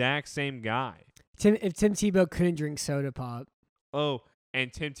exact same guy. If Tim Tebow couldn't drink soda pop, Oh,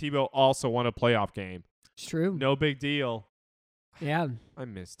 and Tim Tebow also won a playoff game. it's true. No big deal. Yeah, I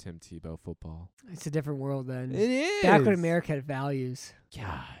miss Tim Tebow football. it's a different world then. It is. Back when America had values.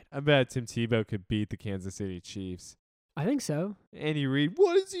 God, I bet Tim Tebow could beat the Kansas City Chiefs. I think so. Andy Reid,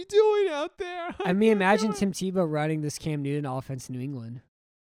 what is he doing out there? I mean, imagine Tim Tebow running this Cam Newton offense in New England.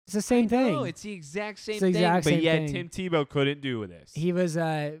 It's the same thing. No, it's the exact same the thing. exact But same yet thing. Tim Tebow couldn't do this. He was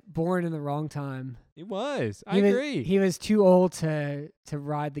born in the wrong time. He was. I He was- agree. He was too old to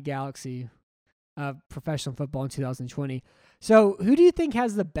ride the galaxy of professional football in 2020. So, who do you think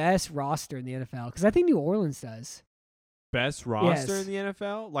has the best roster in the NFL? Because I think New Orleans does. best roster Yes. in the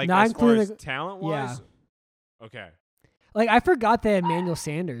NFL? Like, Not as far including as the- talent-wise? Okay. Like, I forgot they had Emmanuel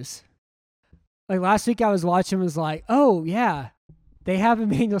Sanders. Like, last week I was watching and was like, oh, yeah. They have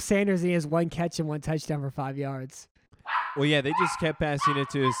Emmanuel Sanders and he has 1 catch and 1 touchdown for 5 yards. Well, yeah, they just kept passing it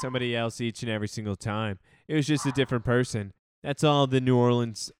to somebody else each and every single time. It was just a different person. That's all the New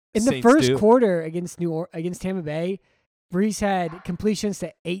Orleans In the Saints first do. quarter against Tampa Bay, Breeze had completions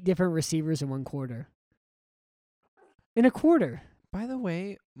to 8 different receivers in 1 quarter. In a quarter. By the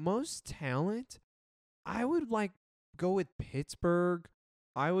way, most talent, I would go with Pittsburgh.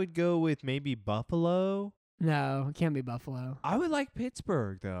 I would go with maybe Buffalo. No, it can't be Buffalo. I would like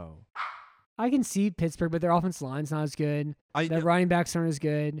Pittsburgh though. I can see Pittsburgh, but their offensive line's not as good. Their running backs aren't as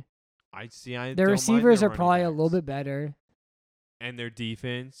good. I Their don't mind receivers their are probably running a little backs. bit better. And their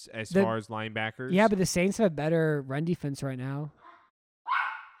defense as The- far as linebackers. Yeah, but the Saints have a better run defense right now.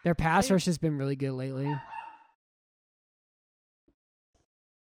 Their pass rush has been really good lately.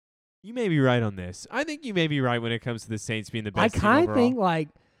 You may be right on this. I think you may be right when it comes to the Saints being the I best team kind of overall. think like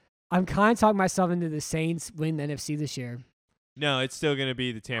I'm kind of talking myself into the Saints win the NFC this year. No, it's still going to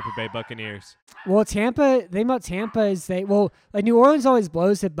be the Tampa Bay Buccaneers. Well, the thing about Tampa is like New Orleans always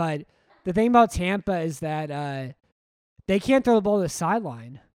blows it, but the thing about Tampa is that they can't throw the ball to the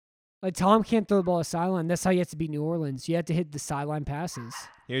sideline. Like Tom can't throw the ball to the sideline. That's how you have to beat New Orleans. You have to hit the sideline passes.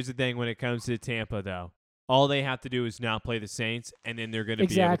 Here's the thing when it comes to Tampa, though. All they have to do is not play the Saints, and then they're going to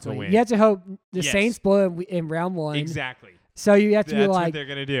be able Exactly. to win. You have to hope the Yes. Saints blow in round 1. Exactly. So you have to That's be what like they're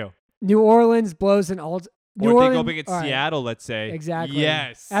going to do. New Orleans blows an all. New Or if they Orleans, go up against all right. Seattle, let's say. Exactly.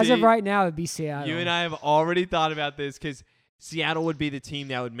 Yes. As of see? right now, it'd be Seattle. You and I have already thought about this because Seattle would be the team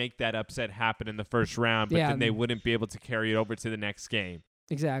that would make that upset happen in the first round, but Yeah. then they wouldn't be able to carry it over to the next game.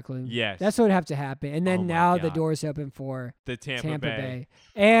 Exactly. Yes. That's what would have to happen. And then Oh my now the God. door's open for The Tampa, Tampa Bay. Bay.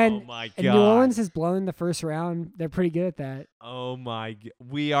 And, oh my and God. New Orleans has blown the first round. They're pretty good at that. Oh my g-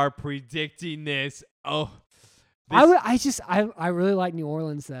 We are predicting this. Oh. I really like New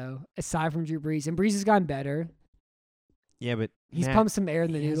Orleans though, aside from Drew Brees. And Brees has gotten better. Yeah, but He's Matt, pumped some air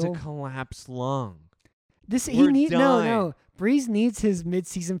in the he has a noodle. collapsed lung. He needs done. no. Brees needs his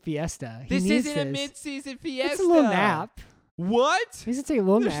midseason fiesta. He This needs isn't a his. mid-season fiesta. It's a little nap. What? He's gonna take a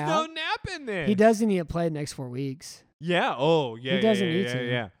little There's nap. no nap in this. He doesn't need to play the next 4 weeks. Yeah. Oh, yeah. He doesn't yeah, need yeah, to.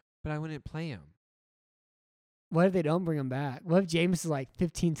 Yeah. But I wouldn't play him. What if they don't bring him back? What if Jameis is like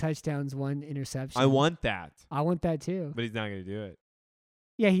 15 touchdowns, 1 interception? I want that, I want that too. but he's not going to do it.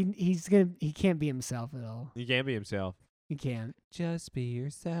 Yeah, he can't be himself at all. He can't be himself. He can't. Just be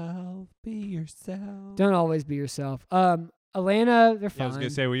yourself. Be yourself. Don't always be yourself. Atlanta, they're Yeah, fine. I was going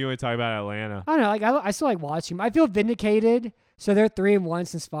to say, well, you want to talk about Atlanta. I don't know. Like I still like watching them. I feel vindicated. So they're 3-1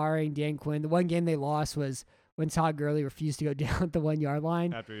 since firing Dan Quinn. The one game they lost was when Todd Gurley refused to go down at the 1 yard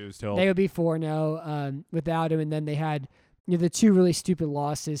line. After he was told. They would be 4-0 without him, and then they had the 2 really stupid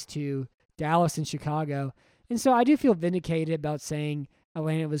losses to Dallas and Chicago. And so I do feel vindicated about saying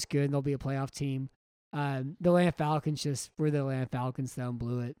Atlanta was good and they'll be a playoff team. The Atlanta Falcons just were the Atlanta Falcons though and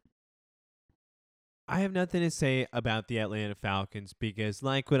blew it. I have nothing to say about the Atlanta Falcons because,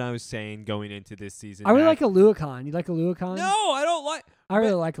 like what I was saying going into this season, I really Matt- like Aluakon. You like Aluakon? No, I don't like I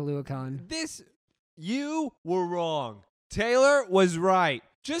really like Aluakon. this. You were wrong. Taylor was right.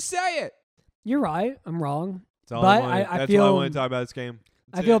 Just say it. You're right. I'm wrong. That's all But I wanted. I That's feel- all I want to talk about this game.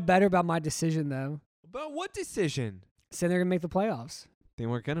 I That's feel it. better about my decision though. But what decision? Saying they're gonna make the playoffs. They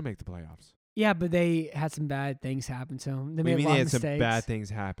weren't gonna make the playoffs. Yeah, but they had some bad things happen to them. They What do you made mean a lot they of had some mistakes. bad things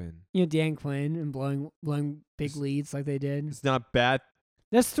happen? Dan Quinn and blowing big leads like they did. It's not bad,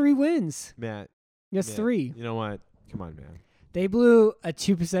 That's 3 wins. Matt. That's Matt, 3. You know what? Come on, man. They blew a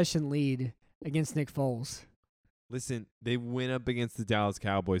 2-possession lead against Nick Foles. Listen, they went up against the Dallas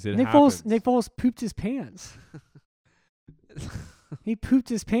Cowboys. It Nick happens. Foles pooped his pants. He pooped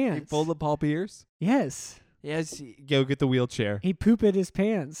his You pants. pulled the Paul Pierce? Yes. Yes. Go get the wheelchair. He pooped his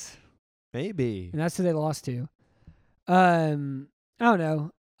pants. Maybe. And that's who they lost to. I don't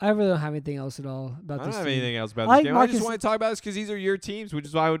know. I really don't have anything else at all about I this don't have team. anything else about I this like game. I Marcus- just want to talk about this because these are your teams, which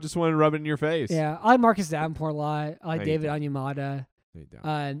is why I just want to rub it in your face. Yeah, I like Marcus Davenport a lot. I like No, you David don't. Onyemata. No, you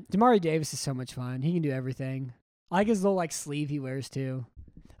don't. Damari Davis is so much fun. He can do everything. I like his little sleeve he wears too.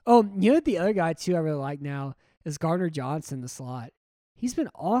 Oh, you know what the other guy too I really like now is Gardner Johnson, the slot. He's been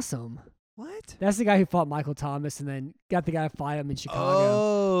awesome. What? That's the guy who fought Michael Thomas and then got the guy to fight him in Chicago.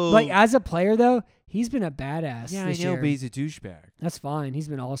 Oh. Like as a player though, he's been a badass. yeah, I this know, year. but he's a douchebag. That's fine. He's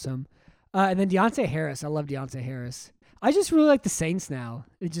been awesome. And then Deontay Harris. I love Deontay Harris. I just really like the Saints now.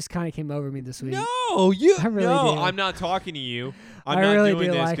 It just kind of came over me this week. No, you. I really no, do. I'm not talking to you. I'm I not really doing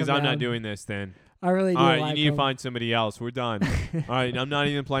do this like because him, I'm not man. doing this then. I really do. All right, like you need to him. find somebody else. We're done. All right, I'm not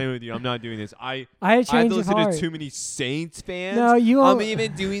even playing with you. I'm not doing this. I had a I've change of listened heart. to too many Saints fans. No, you. I'm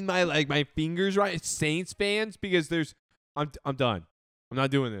even doing my fingers right. Saints fans because I'm done. I'm not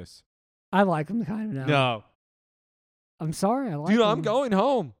doing this. I like him kind of now. No, I'm sorry. I like dude, him. I'm going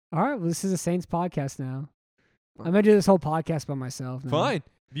home. All right. Well, this is a Saints podcast now. I'm gonna do this whole podcast by myself. Now. Fine.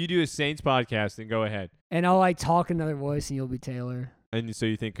 If you do a Saints podcast, then go ahead. And I'll like talk another voice, and you'll be Taylor. And so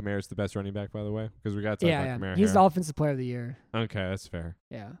you think Kamara's the best running back, by the way? Because we got to talk Yeah, about yeah. Kamara. He's here. the offensive player of the year. Okay, that's fair.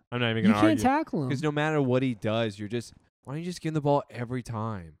 Yeah. I'm not even You gonna can't argue. tackle him. Because no matter what he does, why don't you just give him the ball every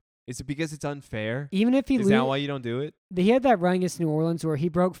time? Is it because it's unfair? Even if he Is that why you don't do it? he had that run against New Orleans where he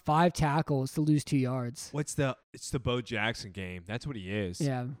broke 5 tackles to lose 2 yards. It's the Bo Jackson game. That's what he is.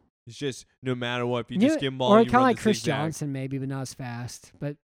 Yeah. It's just no matter what, if you Yeah, just give him ball, or you kind run of like the Chris zigzag. Johnson, maybe, but not as fast,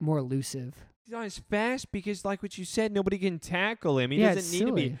 but more elusive. He's not as fast because, like what you said, nobody can tackle him. He Yeah, doesn't it's need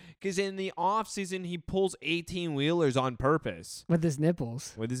to be. silly. Because in the offseason, he pulls 18-wheelers on purpose With his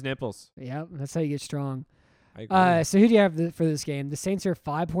nipples. with his nipples. Yeah, that's how you get strong. I agree. So who do you have for this game? The Saints are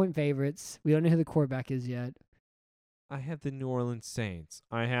 5-point favorites. We don't know who the quarterback is yet. I have the New Orleans Saints.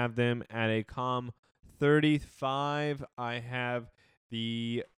 I have them at a calm 35. I have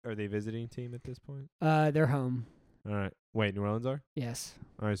are they visiting team at this point? They're home. All right. Wait, New Orleans are? Yes,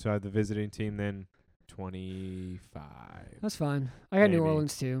 All right, so I have the visiting team then 25. that's fine. I got New Maybe.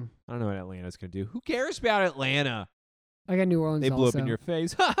 Orleans too. I don't know what Atlanta's going to do. Who cares about Atlanta? I got New Orleans They blew also. up in your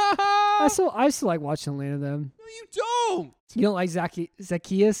face. I still like watching Atlanta though. No, you don't. You don't like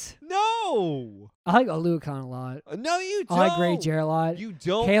Zacchaeus? No. I like Oluokun a lot. No, you I don't. like Ray Jarrett a lot. You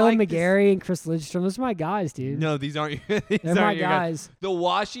don't Caleb like this- McGarry and Chris Lidstrom. Those are my guys, dude. No, these aren't these They're my aren't your guys. The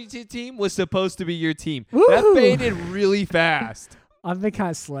Washington team was supposed to be your team. Woo! That faded really fast. I've been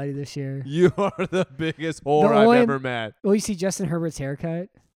kind of slutty this year. You are the biggest whore The I've only- ever met. Well, you see Justin Herbert's haircut?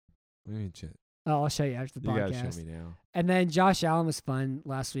 Let me check. Oh, I'll show you after the You gotta podcast. show me now. And then Josh Allen was fun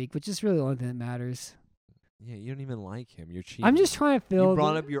last week, which is really the only thing that matters. Yeah, you don't even like him. You're cheating. I'm just trying to fill. You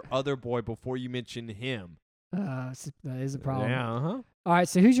brought up your other boy before you mentioned him. That is a problem. Yeah, uh-huh. All right,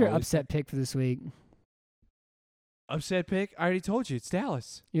 so who's your Always. upset pick for this week? Upset pick? I already told you. It's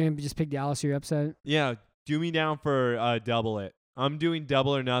Dallas. You're going to just pick Dallas or your upset? Yeah, do me down for double it. I'm doing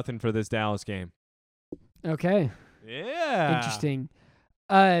double or nothing for this Dallas game. Okay. Yeah. Interesting.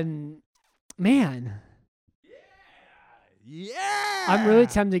 Man, Yeah. I'm really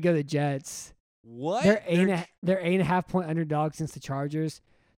tempted to go the Jets. What? They're 8.5 point underdogs against the Chargers.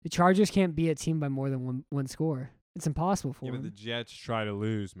 The Chargers can't beat a team by more than one score. It's impossible for Yeah, but the them. Jets try to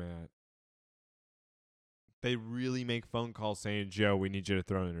lose, Matt. They really make phone calls saying, Joe, we need you to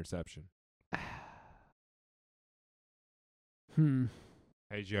throw an interception.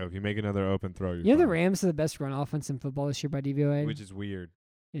 Hey, Joe, if you make another open throw, you're You know the fine. Rams are the best run offense in football this year by DVOA? Which is weird.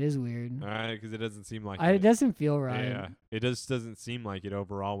 It is weird. All right, because it doesn't seem like It it. doesn't feel right. Yeah, it just doesn't seem like it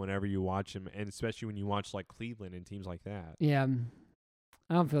overall whenever you watch him, and especially when you watch like Cleveland and teams like that. Yeah.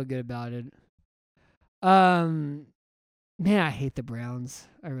 I don't feel good about it. Man, I hate the Browns.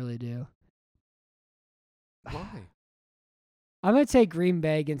 I really do. Why? I'm going to take Green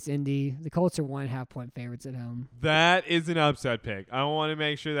Bay against Indy. The Colts are 1.5 point favorites at home. That is an upset pick. I want to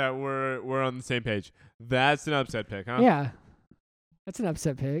make sure that we're on the same page. That's an upset pick, huh? Yeah. That's an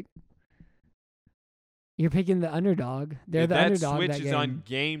upset pick. You're picking the underdog. They're If the that underdog that switches game. on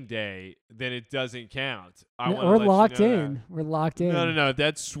game day, then it doesn't count. We're locked in. We're locked in. No. If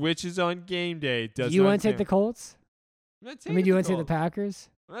that switches on game day, it does Do you not want to take the count. Colts? I'm not I taking mean, do you the want to take the Colts. Packers?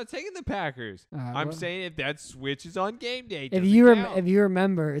 I'm not taking the Packers. Well, I'm saying if that switches on game day, it if doesn't you count. if you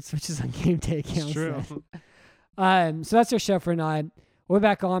remember, it switches on game day. It It's counts true. then. So that's our show for tonight. We're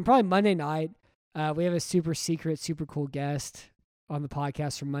back on probably Monday night. We have a super secret, super cool guest on the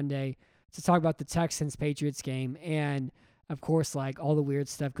podcast for Monday to talk about the Texans-Patriots game and, of course, like all the weird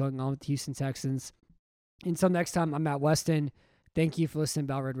stuff going on with the Houston Texans. Until next time, I'm Matt Weston. Thank you for listening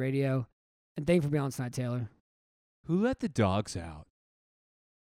to Bell Red Radio, and thank you for being on tonight, Taylor. Who let the dogs out?